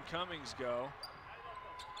 Chappelle and Cummings go.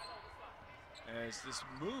 As this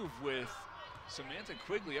move with Samantha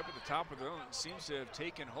Quigley up at the top of the zone seems to have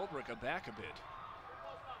taken Holbrook aback a bit.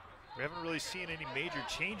 We haven't really seen any major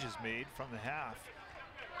changes made from the half,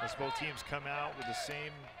 as both teams come out with the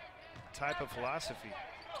same type of philosophy.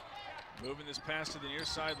 Moving this pass to the near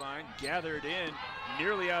sideline, gathered in,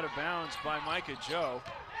 nearly out of bounds by Micah Joe.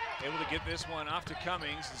 Able to get this one off to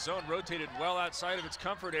Cummings. The zone rotated well outside of its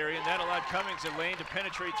comfort area, and that allowed Cummings a lane to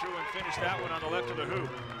penetrate through and finish that one on the left of the hoop.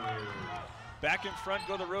 Back in front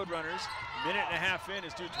go the Roadrunners. Minute and a half in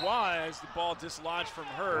is Dutois as the ball dislodged from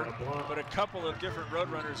her, but a couple of different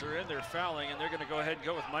Roadrunners are in there fouling, and they're going to go ahead and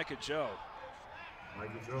go with Micah Joe.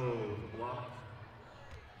 Micah Joe blocked.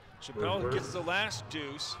 Chappelle gets the last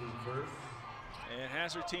deuce and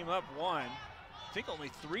has her team up 1. I think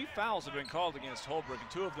only 3 fouls have been called against Holbrook,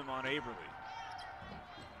 and 2 of them on Aberly.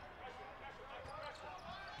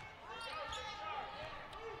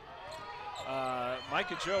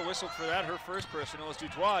 Micah Joe whistled for that, her first personal, as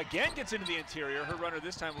Dutois again gets into the interior. Her runner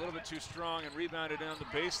this time a little bit too strong and rebounded down the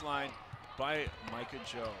baseline by Micah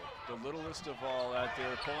Joe. The littlest of all out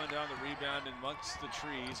there, pulling down the rebound amongst the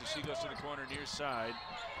trees as she goes to the corner near side.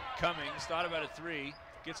 Cummings thought about a 3,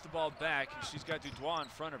 gets the ball back, and she's got Dutois in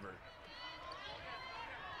front of her.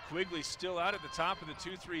 Quigley still out at the top of the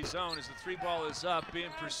 2-3 zone as the 3 ball is up,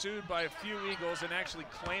 being pursued by a few Eagles and actually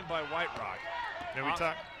claimed by White Rock. Now we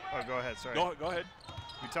talk. Oh, go ahead. Sorry. Go ahead.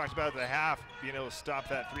 We talked about the half being able to stop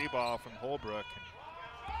that 3 ball from Holbrook.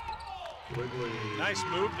 Quigley. Nice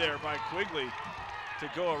move there by Quigley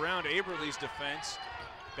to go around Aberly's defense.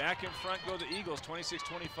 Back in front go the Eagles,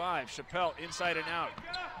 26-25. Chappelle inside and out.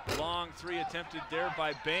 Long 3 attempted there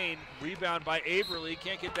by Bain. Rebound by Aberly.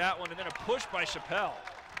 Can't get that one, and then a push by Chappelle.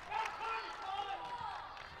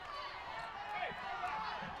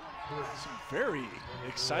 Some very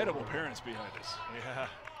excitable parents behind us. Yeah.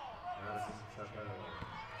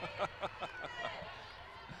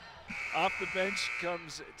 Off the bench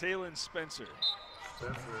comes Taylin Spencer.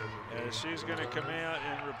 As she's going to come out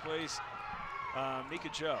and replace Mika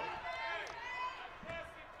Joe.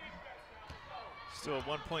 Still a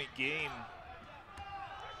 1-point game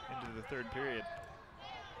into the 3rd period.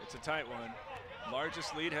 It's a tight one.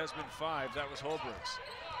 Largest lead has been 5. That was Holbrook's.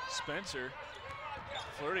 Spencer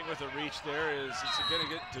flirting with a reach there is it's going to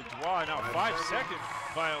get Dutois. Now 5-second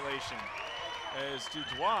violation as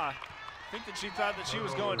Dutois, I think that she thought that she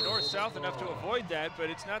was going north-south enough to avoid that, but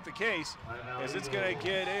it's not the case, as it's going to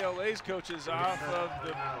get ALA's coaches off of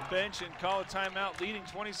the bench and call a timeout, leading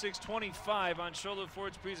 26-25 on Sholo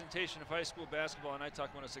Ford's presentation of high school basketball on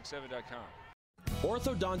iTalk1067.com.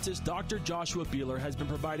 Orthodontist Dr. Joshua Beeler has been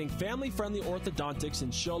providing family-friendly orthodontics in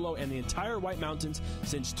Sholo and the entire White Mountains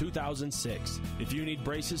since 2006. If you need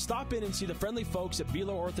braces, stop in and see the friendly folks at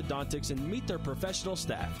Beeler Orthodontics and meet their professional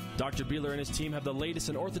staff. Dr. Beeler and his team have the latest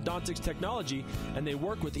in orthodontics technology, and they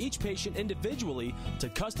work with each patient individually to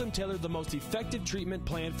custom tailor the most effective treatment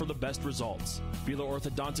plan for the best results. Beeler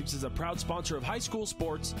Orthodontics is a proud sponsor of high school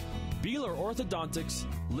sports. Beeler Orthodontics,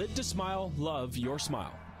 live to smile, love your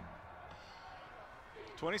smile.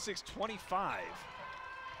 26-25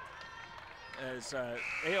 as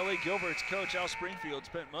ALA Gilbert's coach, Al Springfield,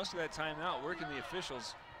 spent most of that time out working the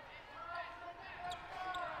officials.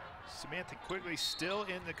 Samantha Quigley still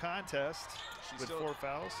in the contest with 4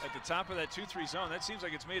 fouls. At the top of that 2-3 zone. That seems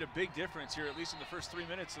like it's made a big difference here, at least in the first 3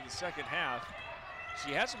 minutes of the second half.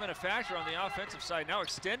 She hasn't been a factor on the offensive side. Now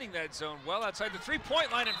extending that zone well outside the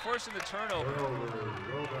three-point line and forcing the turnover.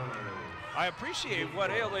 I appreciate what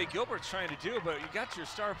ALA Gilbert's trying to do, but you got your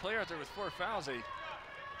star player out there with 4 fouls. I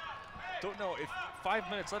don't know if 5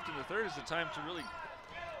 minutes left in the third is the time to really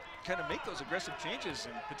kind of make those aggressive changes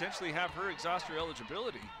and potentially have her exhaust her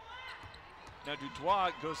eligibility. Now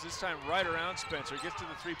Dutois goes this time right around Spencer, gets to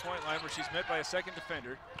the three-point line where she's met by a second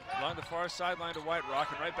defender. Along the far sideline to White Rock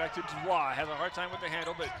and right back to Dutois. Has a hard time with the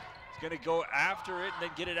handle, but he's going to go after it and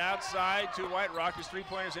then get it outside to White Rock. His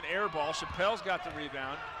three-pointer's an air ball. Chappelle's got the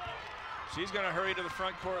rebound. She's going to hurry to the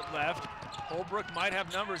front court left. Holbrook might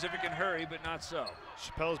have numbers if it can hurry, but not so.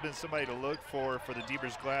 Chappelle's been somebody to look for the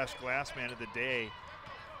Devers Glass man of the day.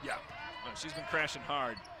 Yeah, well, she's been crashing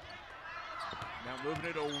hard. Now moving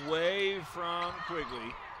it away from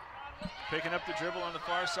Quigley. Picking up the dribble on the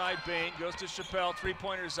far side, Bain goes to Chappelle.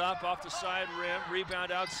 Three-pointers up off the side rim.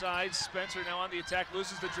 Rebound outside. Spencer now on the attack,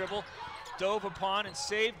 loses the dribble. Dove upon and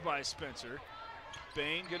saved by Spencer.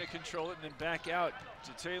 Bain going to control it and then back out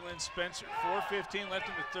to Taylin Spencer. 4:15 left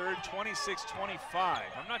in the third, 26-25.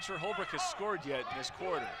 I'm not sure Holbrook has scored yet in this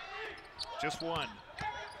quarter. Just one.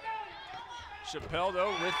 Chappelle,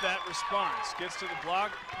 though, with that response, gets to the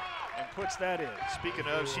block and puts that in. Speaking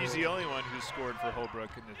of, she's the only one who scored for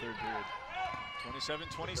Holbrook in the third period.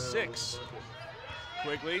 27-26.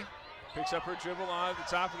 Quigley picks up her dribble on the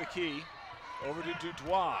top of the key. Over to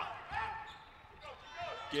Dutois.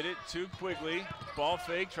 Get it to Quigley. Ball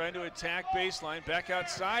fake, trying to attack baseline. Back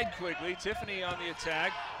outside Quigley. Tiffany on the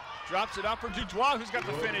attack. Drops it up for Dutois, who's got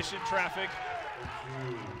the finish in traffic.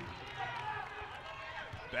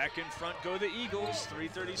 Back in front go the Eagles.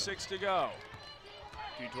 3:36 to go.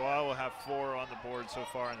 Dutois will have 4 on the board so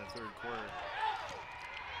far in the third quarter.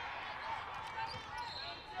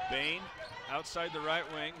 Bain outside the right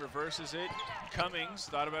wing, reverses it. Cummings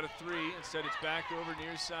thought about a 3. Instead, it's back over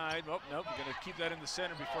near side. Oh, nope, we're going to keep that in the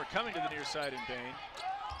center before coming to the near side in Bain.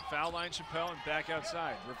 Foul line, Chappelle, and back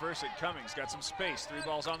outside. Reverse it, Cummings got some space. 3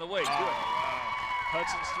 balls on the way. Good. Wow.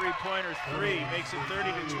 Hudson's three-pointer 3 makes it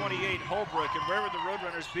 30-28 Holbrook. And where would the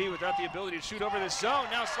Roadrunners be without the ability to shoot over the zone?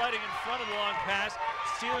 Now sliding in front of the long pass,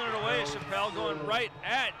 stealing it away. Chappelle going right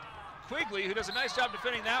at Quigley, who does a nice job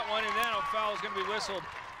defending that one. And now a foul is going to be whistled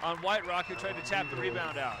on White Rock, who tried to tap the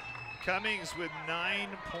rebound out. Cummings with 9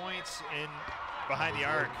 points in behind the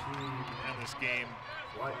arc in this game.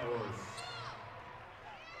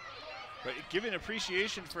 But giving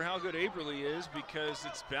appreciation for how good Aberley is, because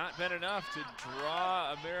it's not been enough to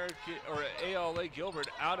draw ALA Gilbert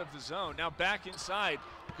out of the zone. Now back inside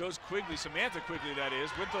goes Quigley, Samantha Quigley that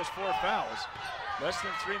is, with those 4 fouls. Less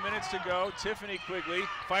than 3 minutes to go. Tiffany Quigley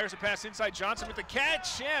fires a pass inside. Johnson with the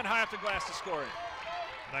catch and high off the glass to score it.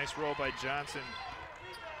 Nice roll by Johnson.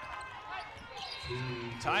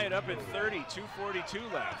 Tie it up at 30,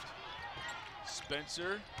 2:42 left.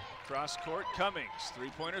 Spencer, cross court, Cummings.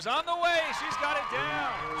 3-pointers on the way, she's got it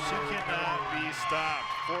down. She cannot be stopped.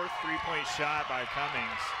 4th 3-point shot by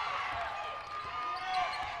Cummings.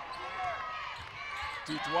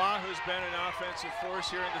 Dutois, who's been an offensive force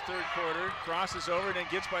here in the third quarter, crosses over and then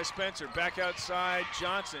gets by Spencer. Back outside,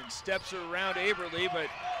 Johnson steps around Aberley, but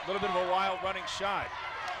a little bit of a wild running shot.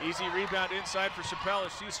 Easy rebound inside for Chappelle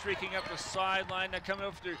as she's streaking up the sideline. Now coming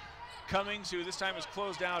over to Cummings, who this time is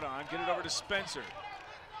closed out on. Get it over to Spencer.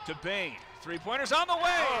 To Bain. 3-pointers on the way.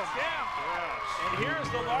 Oh, it's down. gosh. And here's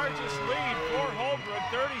the largest lead for Holbrook,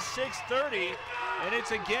 36-30. And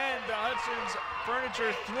it's again the Hudson's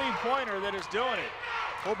Furniture 3-pointer that is doing it.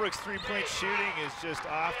 Holbrook's 3-point shooting is just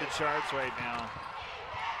off the charts right now.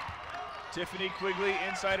 Tiffany Quigley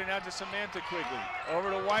inside and out to Samantha Quigley.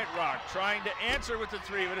 Over to White Rock, trying to answer with the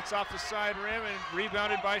 3, but it's off the side rim and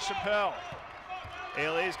rebounded by Chappelle.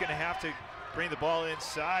 ALA is going to have to bring the ball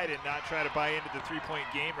inside and not try to buy into the 3-point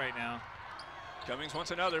game right now. Cummings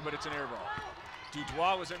wants another, but it's an air ball.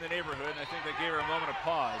 Dutois was in the neighborhood, and I think that gave her a moment of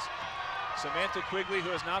pause. Samantha Quigley, who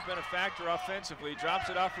has not been a factor offensively, drops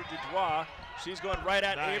it off for Dutois. She's going right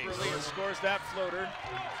at Nice. Aberley and scores that floater.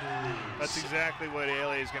 That's exactly what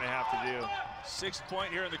ALA is going to have to do. 6th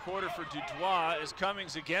point here in the quarter for Dutois as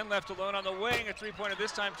Cummings again left alone on the wing. A 3-pointer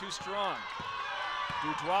this time too strong.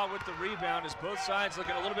 Dutois with the rebound as both sides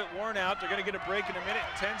looking a little bit worn out. They're going to get a break in a minute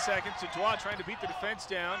and 10 seconds. Dutois trying to beat the defense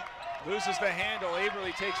down. Loses the handle.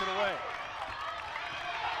 Aberley takes it away.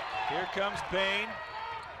 Here comes Bain.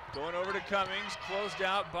 Going over to Cummings. Closed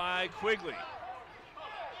out by Quigley.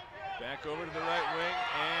 Back over to the right wing,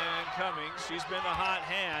 and Cummings. She's been the hot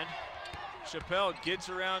hand. Chappelle gets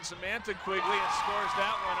around Samantha Quigley and scores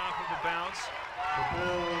that one off of the bounce.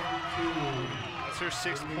 That's her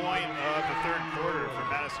 6th point of the 3rd quarter for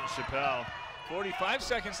Madison Chappelle. 45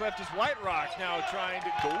 seconds left as White Rock now trying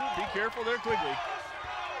to go. Be careful there, Quigley.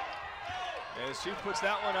 As she puts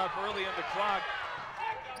that one up early in the clock.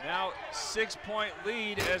 Now 6-point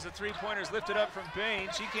lead as the 3-pointer's lifted up from Bain.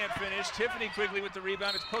 She can't finish. Tiffany Quigley with the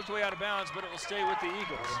rebound. It's poked away out of bounds, but it will stay with the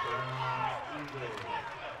Eagles.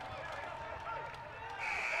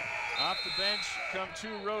 Off the bench come 2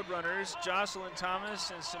 Roadrunners, Jocelyn Thomas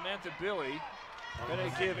and Samantha Billy. Gonna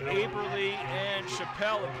give Aberly and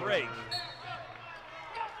Chappelle a break.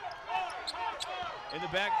 In the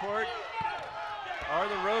backcourt are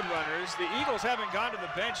the Roadrunners. The Eagles haven't gone to the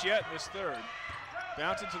bench yet in this 3rd.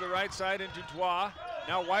 Bouncing to the right side into Dubois.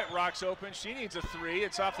 Now White Rock's open. She needs a 3.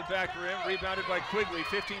 It's off the back rim. Rebounded by Quigley.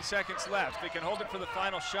 15 seconds left. They can hold it for the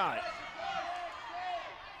final shot.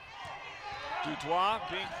 Dubois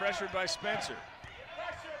being pressured by Spencer.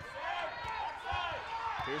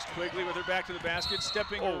 Here's Quigley with her back to the basket.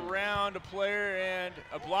 Stepping around a player, and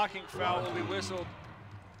a blocking foul will be whistled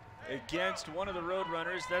against one of the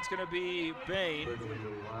Roadrunners. That's going to be Bain.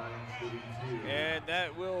 And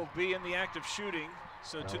that will be in the act of shooting.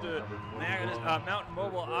 So to the Mountain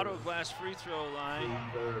Mobile Auto Glass free throw line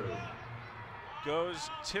goes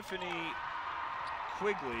Tiffany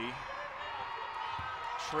Quigley,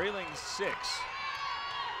 trailing 6.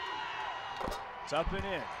 It's up and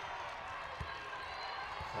in.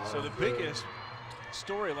 So the biggest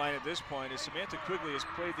storyline at this point is Samantha Quigley has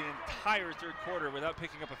played the entire 3rd quarter without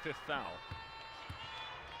picking up a 5th foul.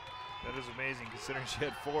 That is amazing considering she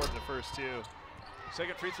had 4 in the first 2.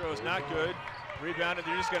 Second free throw is not good. Rebounded,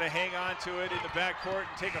 they're just going to hang on to it in the backcourt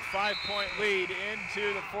and take a 5-point lead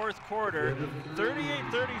into the 4th quarter.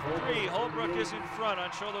 38-33, Holbrook is in front on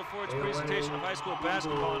Sholo Ford's presentation of high school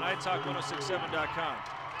basketball on iTalk1067.com.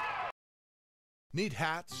 Need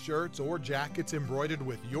hats, shirts, or jackets embroidered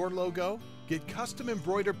with your logo? Get custom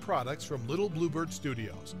embroidered products from Little Bluebird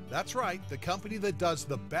Studios. That's right, the company that does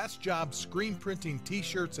the best job screen printing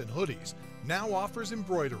t-shirts and hoodies now offers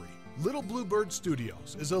embroidery. Little Bluebird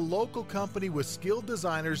Studios is a local company with skilled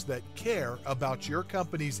designers that care about your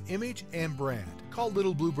company's image and brand. Call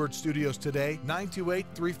Little Bluebird Studios today,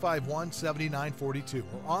 928-351-7942,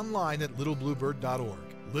 or online at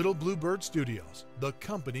littlebluebird.org. Little Bluebird Studios, the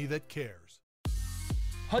company that cares.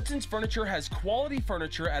 Hudson's Furniture has quality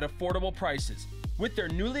furniture at affordable prices. With their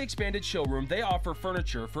newly expanded showroom, they offer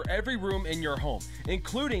furniture for every room in your home,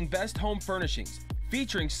 including best home furnishings,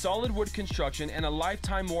 featuring solid wood construction and a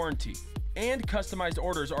lifetime warranty. And customized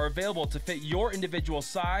orders are available to fit your individual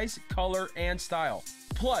size, color, and style.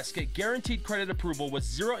 Plus, get guaranteed credit approval with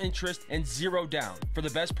 0 interest and 0 down. For the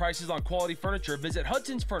best prices on quality furniture, visit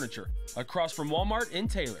Hudson's Furniture, across from Walmart in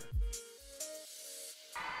Taylor.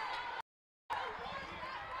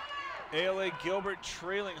 ALA Gilbert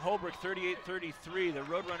trailing Holbrook 38-33. The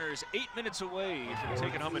Roadrunners 8 minutes away from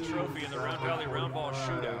taking home a trophy in the Round Valley Roundball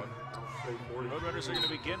Shootout. Roadrunners are going to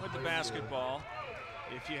begin with the basketball.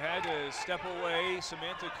 If you had to step away,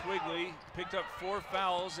 Samantha Quigley picked up 4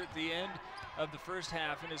 fouls at the end of the first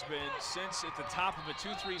half and has been since at the top of a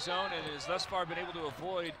 2-3 zone and has thus far been able to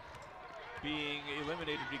avoid being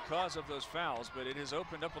eliminated because of those fouls, but it has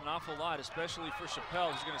opened up an awful lot, especially for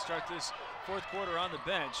Chappelle, who's going to start this 4th quarter on the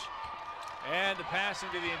bench. And the pass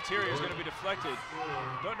into the interior is going to be deflected.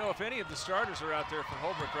 Don't know if any of the starters are out there for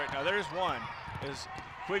Holbrook right now. There's one. Is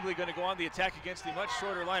Quigley going to go on the attack against the much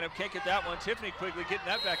shorter lineup? Can't get that one. Tiffany Quigley getting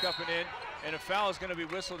that back up and in. And a foul is going to be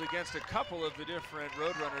whistled against a couple of the different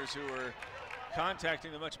Roadrunners who were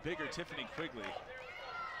contacting the much bigger Tiffany Quigley.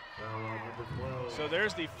 So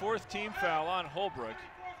there's the 4th team foul on Holbrook.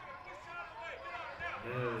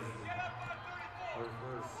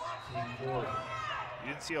 You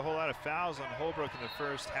didn't see a whole lot of fouls on Holbrook in the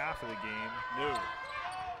first half of the game. No.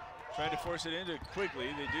 Trying to force it into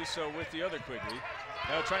Quigley. They do so with the other Quigley.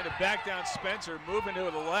 Now trying to back down Spencer, moving to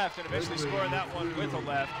the left, and eventually scoring that one with the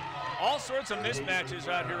left. All sorts of mismatches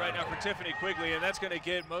out here right now for Tiffany Quigley, and that's going to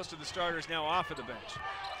get most of the starters now off of the bench.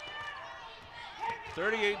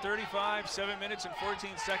 38-35, 7 minutes and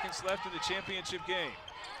 14 seconds left in the championship game.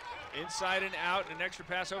 Inside and out, an extra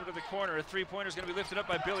pass over to the corner. A 3-pointer is going to be lifted up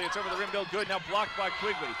by Billy. It's over the rim, no good. Now blocked by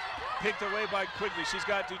Quigley. Picked away by Quigley. She's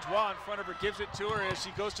got Dubois in front of her, gives it to her as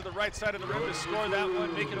she goes to the right side of the rim to score that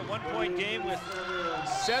one, make it a 1-point game with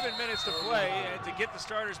 7 minutes to play. And to get the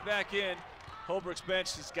starters back in, Holbrook's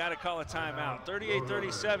bench has got to call a timeout.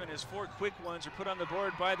 38-37 as 4 quick ones are put on the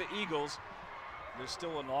board by the Eagles. There's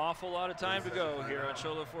still an awful lot of time to go here on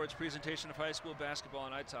Sholo Ford's presentation of high school basketball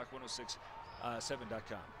on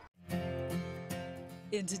iTalk1067.com.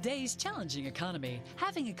 In today's challenging economy,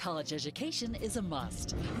 having a college education is a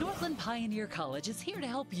must. Northland Pioneer College is here to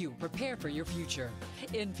help you prepare for your future.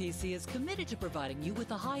 NPC is committed to providing you with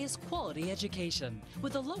the highest quality education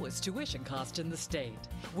with the lowest tuition cost in the state.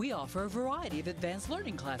 We offer a variety of advanced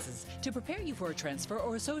learning classes to prepare you for a transfer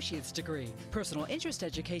or associate's degree, personal interest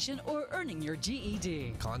education, or earning your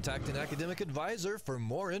GED. Contact an academic advisor for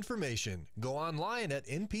more information. Go online at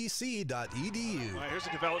npc.edu. All right, here's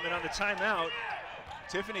a development on the timeout.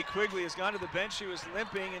 Tiffany Quigley has gone to the bench. She was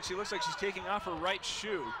limping, and she looks like she's taking off her right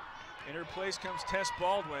shoe. In her place comes Tess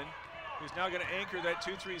Baldwin, who's now going to anchor that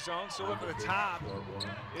 2-3 zone. So up at the top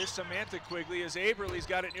is Samantha Quigley as Aberley's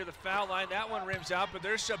got it near the foul line. That one rims out, but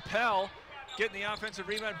there's Chappelle getting the offensive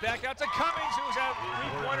rebound back out to Cummings, who was at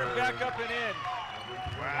three-pointer back up and in.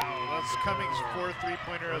 Wow, that's Cummings' fourth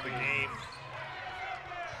three-pointer of the game.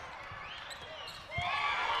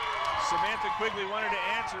 Samantha Quigley wanted to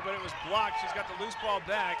answer, but it was blocked. She's got the loose ball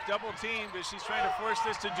back, double teamed as she's trying to force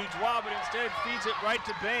this to Dudois, but instead feeds it right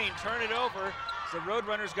to Bain. Turn it over. The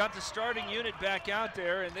Roadrunners got the starting unit back out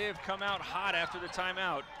there, and they have come out hot after the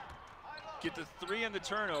timeout. Get the three and the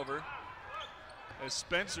turnover. As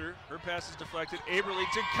Spencer, her pass is deflected. Aberley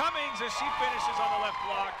to Cummings as she finishes on the left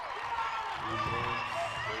block.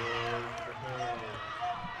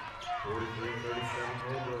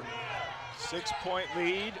 6-point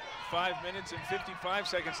lead. 5 minutes and 55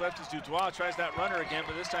 seconds left as Dudois tries that runner again,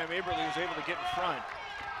 but this time Aberley was able to get in front.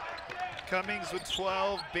 Cummings with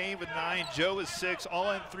 12, Bain with 9, Joe with 6,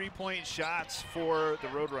 all in three-point shots for the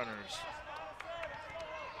Roadrunners.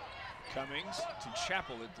 Cummings to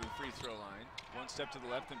Chappell at the free throw line. One step to the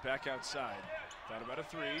left and back outside. Thought about a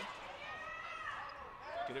three.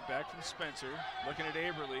 Get it back from Spencer. Looking at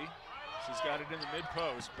Aberley. She's got it in the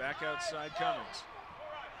mid-post. Back outside Cummings.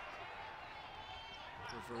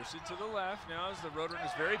 Reverse it to the left. Now as the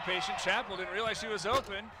Roadrunners very patient. Chappell didn't realize she was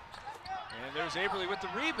open. And there's Aberley with the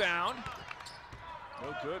rebound.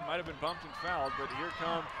 No good, might have been bumped and fouled, but here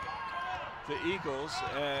come the Eagles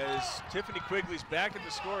as Tiffany Quigley's back at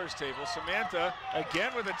the scorer's table. Samantha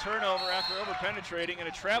again with a turnover after over-penetrating, and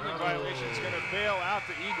a traveling violation is going to bail out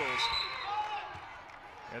the Eagles.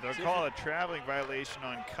 Yeah, they'll call a traveling violation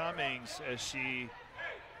on Cummings as she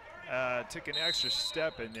took an extra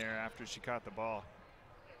step in there after she caught the ball.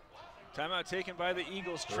 Timeout taken by the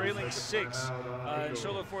Eagles, trailing 6.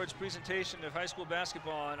 Sholo Ford's presentation of high school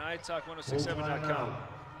basketball on iTalk1067.com.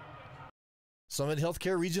 Summit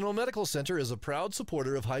Healthcare Regional Medical Center is a proud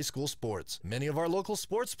supporter of high school sports. Many of our local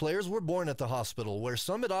sports players were born at the hospital, where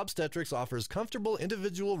Summit Obstetrics offers comfortable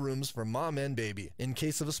individual rooms for mom and baby. In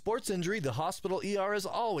case of a sports injury, the hospital ER is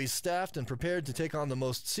always staffed and prepared to take on the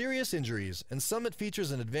most serious injuries, and Summit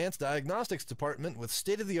features an advanced diagnostics department with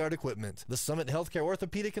state-of-the-art equipment. The Summit Healthcare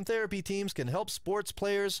orthopedic and therapy teams can help sports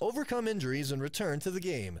players overcome injuries and return to the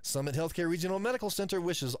game. Summit Healthcare Regional Medical Center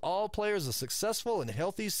wishes all players a successful and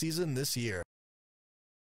healthy season this year.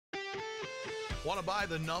 Want to buy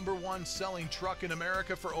the #1 selling truck in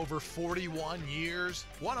America for over 41 years?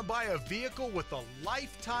 Want to buy a vehicle with a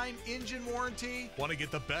lifetime engine warranty? Want to get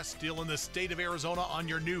the best deal in the state of Arizona on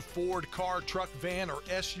your new Ford car, truck, van, or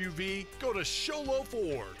SUV? Go to Sholo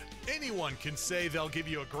Ford. Anyone can say they'll give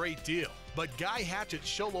you a great deal, but Guy Hatch at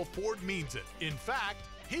Sholo Ford means it. In fact,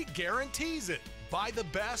 he guarantees it. Buy the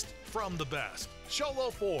best from the best.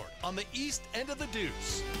 Sholo Ford on the east end of the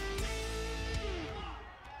Deuce.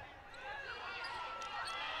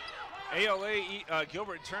 ALA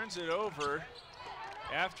Gilbert turns it over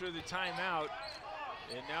after the timeout,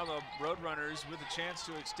 and now the Roadrunners with a chance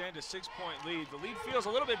to extend a 6-point lead. The lead feels a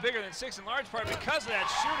little bit bigger than 6 in large part because of that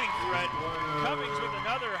shooting threat. Cummings with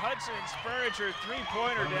another Hudson's Furniture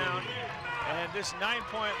three-pointer down, and this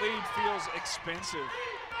 9-point lead feels expensive.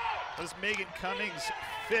 That's Megan Cummings'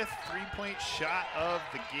 5th three-point shot of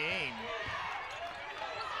the game.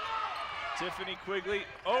 Tiffany Quigley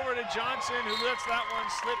over to Johnson, who lets that one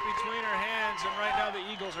slip between her hands, and right now the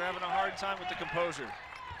Eagles are having a hard time with the composure.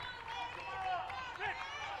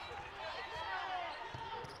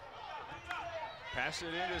 Pass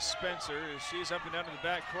it into Spencer as she's up and down to the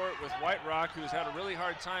backcourt with White Rock, who's had a really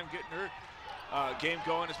hard time getting her game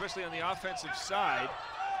going, especially on the offensive side.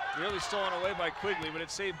 Nearly stolen away by Quigley, but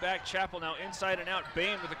it's saved back. Chappell now inside and out.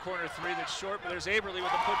 Bain with a corner three that's short, but there's Aberley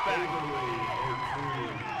with a putback.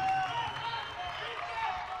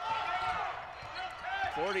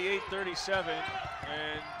 48-37,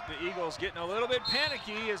 and the Eagles getting a little bit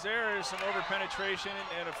panicky as there is some over-penetration,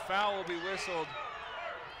 and a foul will be whistled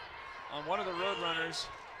on one of the Roadrunners.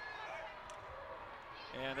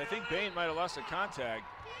 And I think Bain might have lost a contact.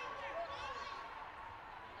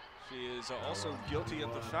 She is also guilty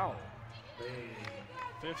of the foul.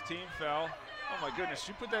 15 foul. Oh my goodness,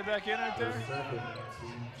 she put that back in right there?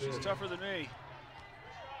 She's tougher than me.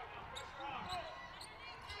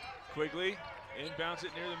 Quigley inbounds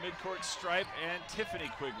it near the midcourt stripe, and Tiffany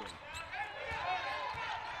Quigley.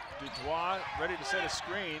 Dubois ready to set a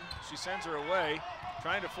screen. She sends her away,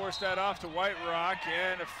 trying to force that off to White Rock,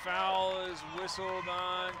 and a foul is whistled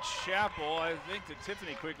on Chappell. I think that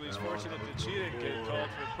Tiffany Quigley is fortunate that she didn't get called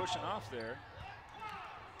for pushing off there.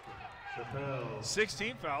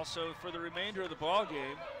 16 fouls, so for the remainder of the ball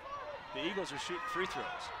game, the Eagles are shooting free throws.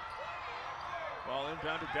 Ball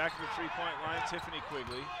inbounded back to the three-point line, Tiffany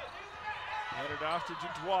Quigley. Headed off to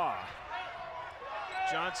Dubois.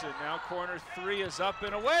 Johnson now corner three is up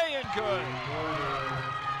and away and good.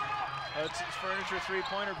 Hudson's Furniture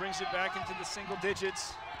three-pointer brings it back into the single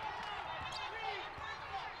digits.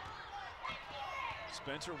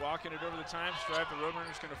 Spencer walking it over the time stripe. The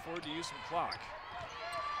Roadrunners can afford to use some clock.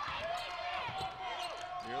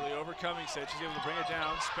 Nearly overcoming set. She's able to bring it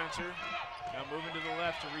down. Spencer now moving to the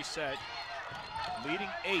left to reset. Leading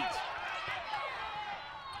 8.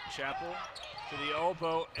 Chappell to the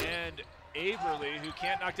elbow, and Averly, who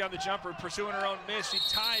can't knock down the jumper, pursuing her own miss. She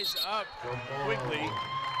ties up quickly.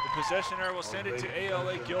 The possession error will send it to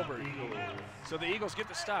ALA Gilbert. So the Eagles get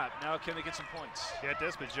the stop. Now can they get some points? Yeah,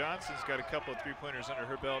 Desmond Johnson's got a couple of three-pointers under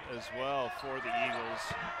her belt as well for the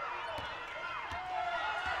Eagles.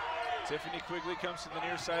 Tiffany Quigley comes to the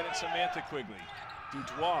near side, and Samantha Quigley.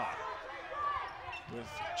 Dubois with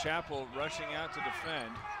Chappell rushing out to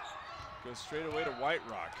defend. Goes straight away to White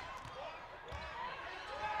Rock.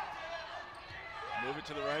 Move it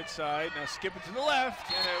to the right side, now skip it to the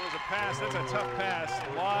left, and it was a pass. That's a tough pass,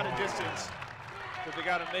 a lot of distance, but they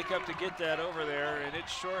got to make up to get that over there, and it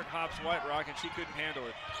short hops White Rock, and she couldn't handle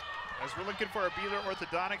it. As we're looking for our Beeler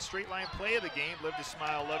Orthodontics straight line play of the game, live to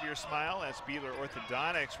smile, love your smile. That's Beeler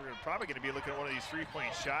Orthodontics. We're probably going to be looking at one of these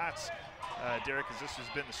three-point shots, Derek, because this has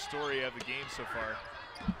been the story of the game so far.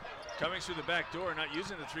 Coming through the back door, not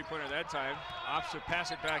using the three-pointer that time. Opts to pass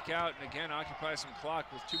it back out, and again occupy some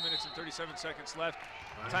clock with 2 minutes and 37 seconds left.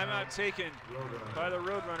 Timeout taken by the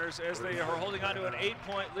Roadrunners as they are holding on to an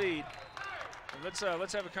 8-point lead. And let's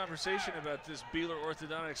have a conversation about this Beeler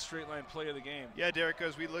Orthodontics straight line play of the game. Yeah, Derek,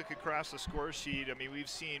 as we look across the score sheet, I mean, we've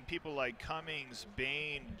seen people like Cummings,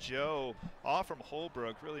 Bain, Joe, all from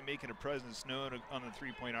Holbrook really making a presence known on the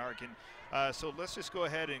three-point arc. And so let's just go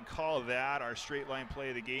ahead and call that our straight line play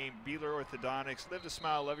of the game. Beeler Orthodontics, live to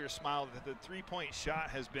smile, love your smile. The three-point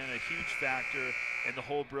shot has been a huge factor in the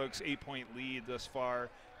Holbrook's 8-point lead thus far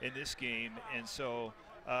in this game. And so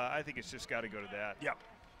I think it's just got to go to that. Yep.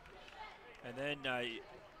 And then I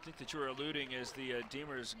think that you were alluding as the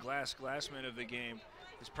Deemers glassman of the game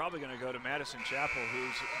is probably going to go to Madison Chappell,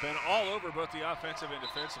 who's been all over both the offensive and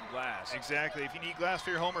defensive glass. Exactly. If you need glass for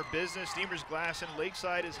your home or business, Deemers Glass in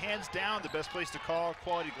Lakeside is hands down the best place to call.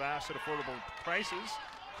 Quality glass at affordable prices.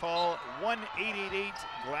 Call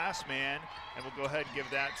 1-888-GLASSMAN, and we'll go ahead and give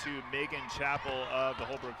that to Megan Chappell of the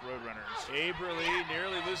Holbrook Roadrunners. Averly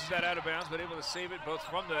nearly loses that out of bounds, but able to save it both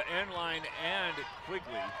from the end line and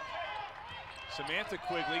Quigley. Samantha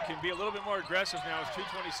Quigley can be a little bit more aggressive now with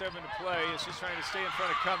 2:27 to play as she's trying to stay in front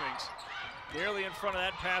of Cummings. Nearly in front of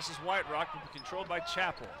that pass is White Rock, but controlled by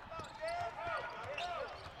Chappell.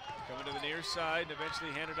 Coming to the near side and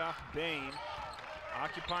eventually handed off Bain.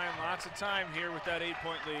 Occupying lots of time here with that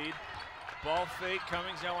 8-point lead. Ball fake,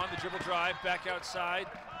 Cummings now on the dribble drive, back outside.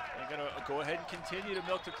 They're gonna go ahead and continue to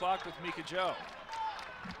milk the clock with Mika Joe.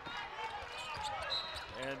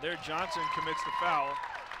 And there Johnson commits the foul.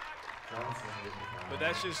 But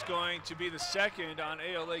that's just going to be the second on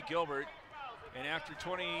ALA Gilbert. And after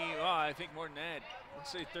 20, I think more than that,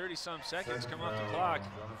 let's say 30-some seconds come off the clock.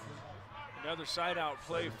 Another side-out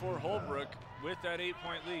play for Holbrook with that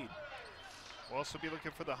 8-point lead. We'll also be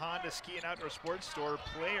looking for the Honda Ski and Outdoor Sports Store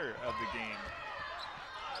player of the game.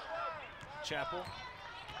 Chappell.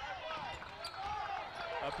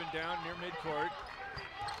 Up and down near midcourt.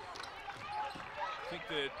 I think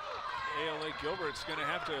that ALA Gilbert's going to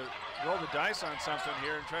have to roll the dice on something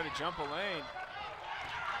here and try to jump a lane.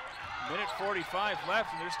 Minute 45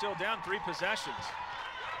 left, and they're still down 3 possessions.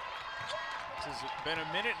 This has been a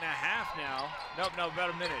minute and a half now. No, about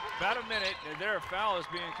a minute. About a minute, and there a foul is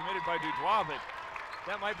being committed by Dubois, but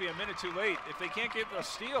that might be a minute too late. If they can't get a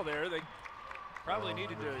steal there, they probably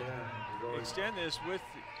needed to extend this with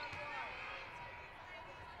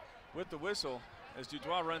the whistle as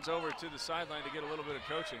Dubois runs over to the sideline to get a little bit of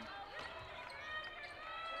coaching.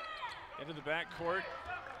 Into the backcourt,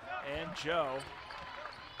 and Joe.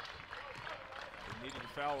 Needed to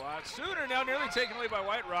foul a lot sooner. Now nearly taken away by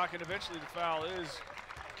White Rock, and eventually the foul is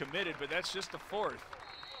committed, but that's just the fourth.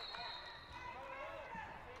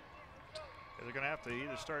 They're going to have to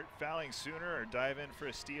either start fouling sooner or dive in for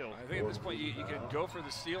a steal. I think at this point you can go for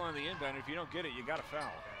the steal on the inbound. If you don't get it, you got to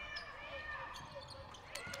foul.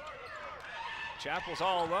 Chappell's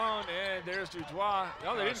all alone, and there's Dutois.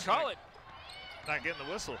 No, they didn't call it. Not getting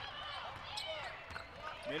the whistle.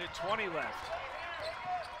 Minute 20 left.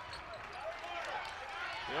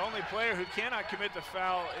 The only player who cannot commit the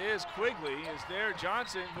foul is Quigley. Is there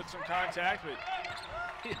Johnson with some contact, but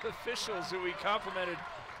the officials who we complimented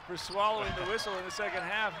for swallowing the whistle in the second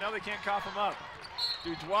half, now they can't cough him up.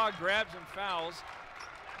 Dutois grabs and fouls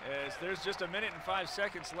as there's just a minute and 5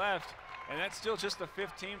 seconds left, and that's still just the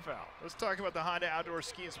 15 foul. Let's talk about the Honda Outdoor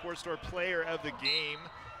Ski and Sports Store player of the game.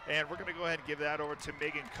 And we're going to go ahead and give that over to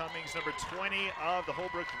Megan Cummings, number 20 of the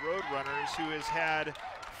Holbrook Roadrunners, who has had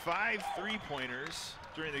 5 3-pointers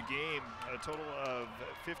during the game, a total of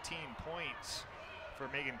 15 points for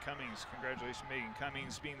Megan Cummings. Congratulations, Megan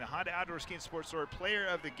Cummings, being the Honda Outdoor Ski and Sports Store player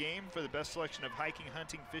of the game for the best selection of hiking,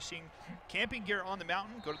 hunting, fishing, camping gear on the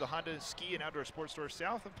mountain. Go to the Honda Ski and Outdoor Sports Store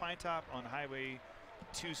south of Pine Top on Highway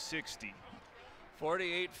 260.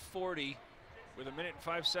 48-40 with a minute and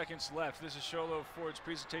 5 seconds left. This is Sholo Ford's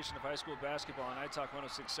presentation of high school basketball on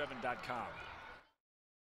italk1067.com.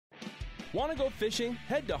 Want to go fishing?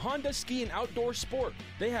 Head to Honda Ski and Outdoor Sport.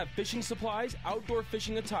 They have fishing supplies, outdoor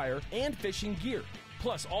fishing attire, and fishing gear.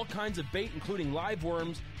 Plus all kinds of bait including live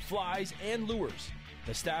worms, flies, and lures.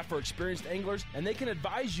 The staff are experienced anglers and they can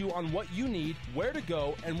advise you on what you need, where to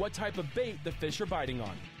go, and what type of bait the fish are biting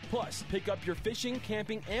on. Plus, pick up your fishing,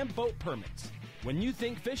 camping, and boat permits. When you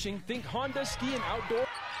think fishing, think Honda Ski and Outdoor.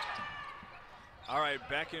 All right,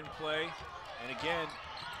 back in play. And again,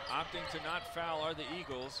 opting to not foul are the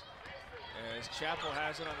Eagles, as Chappell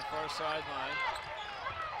has it on the far sideline.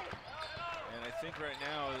 And I think right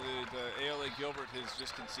now the ALA Gilbert has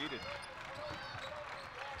just conceded.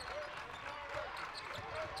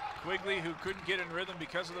 Quigley, who couldn't get in rhythm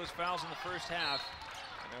because of those fouls in the first half.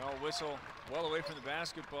 And they'll whistle well away from the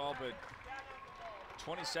basketball, but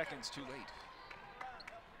 20 seconds too late.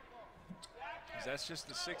 That's just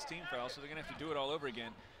the 16th foul, so they're going to have to do it all over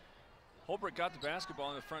again. Holbrook got the basketball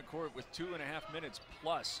in the front court with 2.5 minutes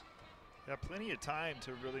plus. Yeah, plenty of time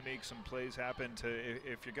to really make some plays happen.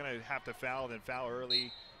 If you're going to have to foul, then foul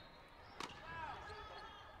early.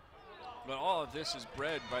 But all of this is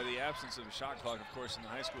bred by the absence of a shot clock, of course, in the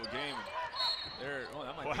high school game. There, oh,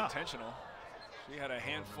 that might be intentional. She had a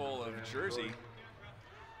handful of jersey.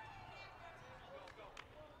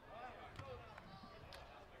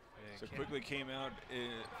 So Quigley came out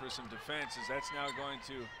for some defense, as that's now going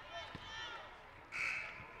to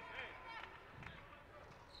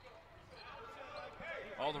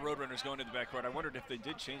all the Roadrunners going to the backcourt. I wondered if they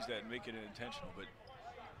did change that and make it intentional, but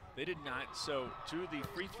they did not. So to the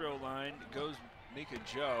free throw line goes Mika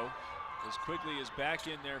Joe, as Quigley is back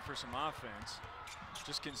in there for some offense.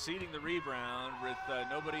 Just conceding the rebound with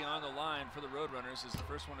nobody on the line for the Roadrunners, as the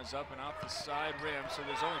first one is up and off the side rim, so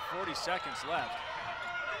there's only 40 seconds left.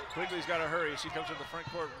 Quigley's got to hurry. She comes to the front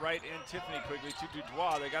court right, and Tiffany Quigley to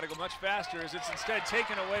Dutois. They got to go much faster, as it's instead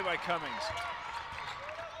taken away by Cummings.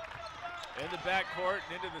 In the backcourt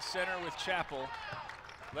and into the center with Chappell.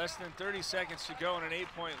 Less than 30 seconds to go in an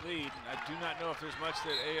 8-point lead. I do not know if there's much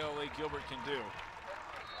that ALA Gilbert can do.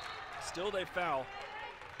 Still they foul.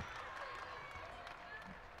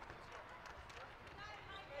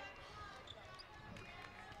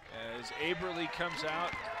 As Aberly comes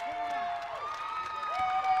out.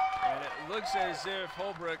 And it looks as if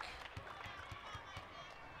Holbrook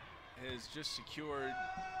has just secured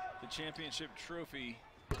the championship trophy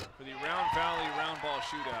for the Round Valley Roundball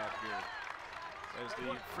Shootout here, as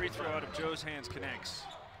the free throw out of Joe's hands connects.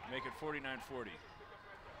 Make it 49-40.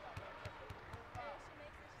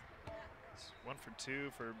 It's 1 for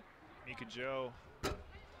 2 for Mika Joe.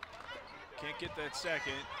 Can't get that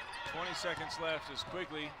second. 20 seconds left as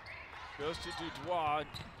Quigley goes to Dutois.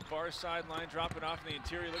 Far sideline, dropping off in the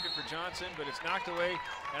interior, looking for Johnson, but it's knocked away.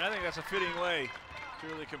 And I think that's a fitting way to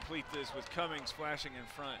really complete this, with Cummings flashing in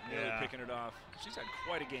front and really picking it off. She's had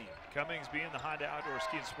quite a game. Cummings being the Honda Outdoor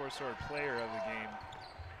Ski and Sports Store player of the game.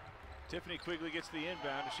 Tiffany Quigley gets the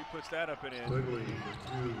inbound, and she puts that up and in. Quigley,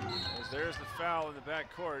 As there's the foul in the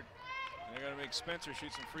back court. And they're going to make Spencer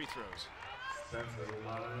shoot some free throws. Spencer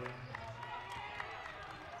line.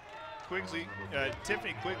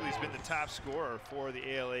 Tiffany Quigley's been the top scorer for the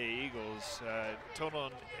ALA Eagles,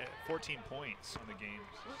 totaling 14 points on the game.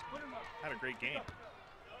 Had a great game.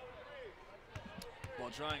 While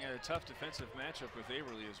drawing a tough defensive matchup with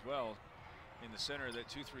Aberly as well in the center of that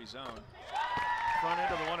 2-3 zone. front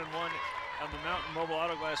end of the 1-and-1 on the Mountain Mobile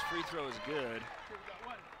Auto Glass free throw is good.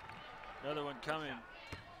 Another one coming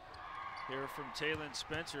here from Taylon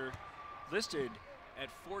Spencer, listed at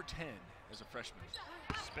 4'10" as a freshman.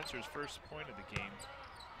 Spencer's first point of the game.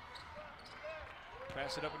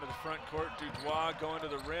 Pass it up into the front court. Dubois going to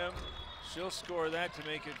the rim. She'll score that to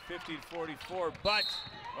make it 50-44, but,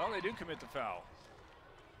 well, they do commit the foul.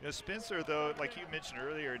 You know, Spencer, though, like you mentioned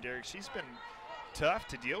earlier, Derek, she's been tough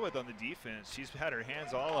to deal with on the defense. She's had her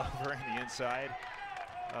hands all over on the inside,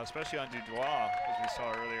 especially on Dubois, as we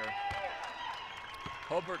saw earlier.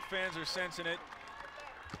 Holbrook fans are sensing it.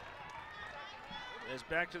 As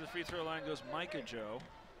back to the free throw line goes Micah Joe.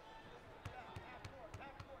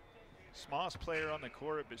 Smallest player on the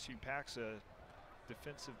court, but she packs a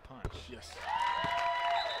defensive punch. Yes.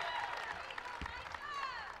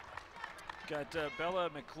 Got Bella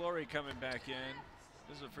McClory coming back in.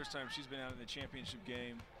 This is the first time she's been out in the championship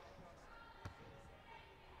game,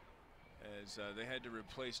 as they had to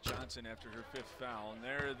replace Johnson after her 5th foul. And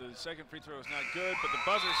there, the second free throw is not good, but the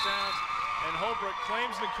buzzer sounds, and Holbrook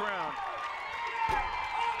claims the crown.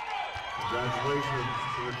 Congratulations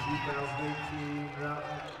to the 2018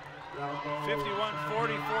 Roundball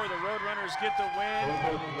 51-44, the Roadrunners get the win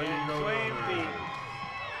and claim the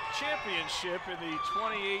championship in the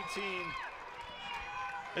 2018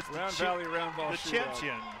 Round Valley Roundball Shootout. The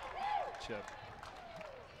championship.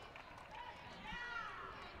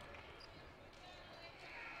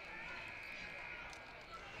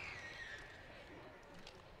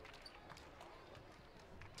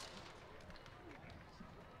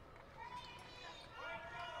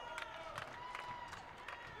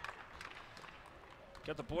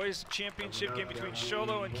 Got the boys championship game between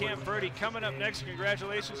Sholo and Camp Verde coming up next.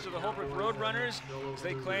 Congratulations to the Holbrook Roadrunners as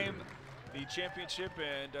they claim the championship,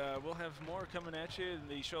 and we'll have more coming at you in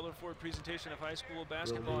the Sholo Ford presentation of high school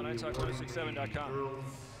basketball on italk1067.com.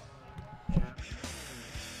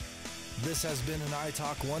 This has been an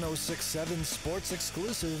iTalk 1067 sports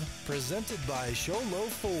exclusive presented by Sholo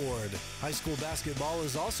Ford. High school basketball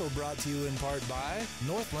is also brought to you in part by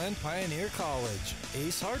Northland Pioneer College,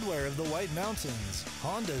 Ace Hardware of the White Mountains,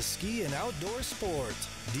 Honda Ski and Outdoor Sport,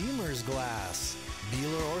 Deemer's Glass,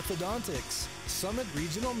 Beeler Orthodontics, Summit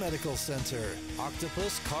Regional Medical Center,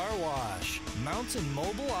 Octopus Car Wash, Mountain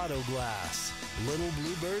Mobile Auto Glass, Little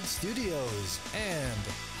Bluebird Studios, and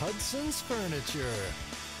Hudson's Furniture.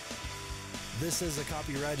 This is a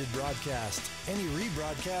copyrighted broadcast. Any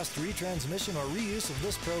rebroadcast, retransmission, or reuse of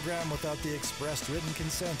this program without the expressed written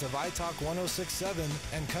consent of iTalk 1067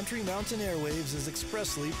 and Country Mountain Airwaves is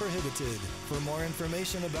expressly prohibited. For more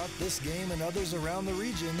information about this game and others around the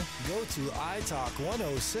region, go to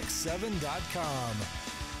italk1067.com.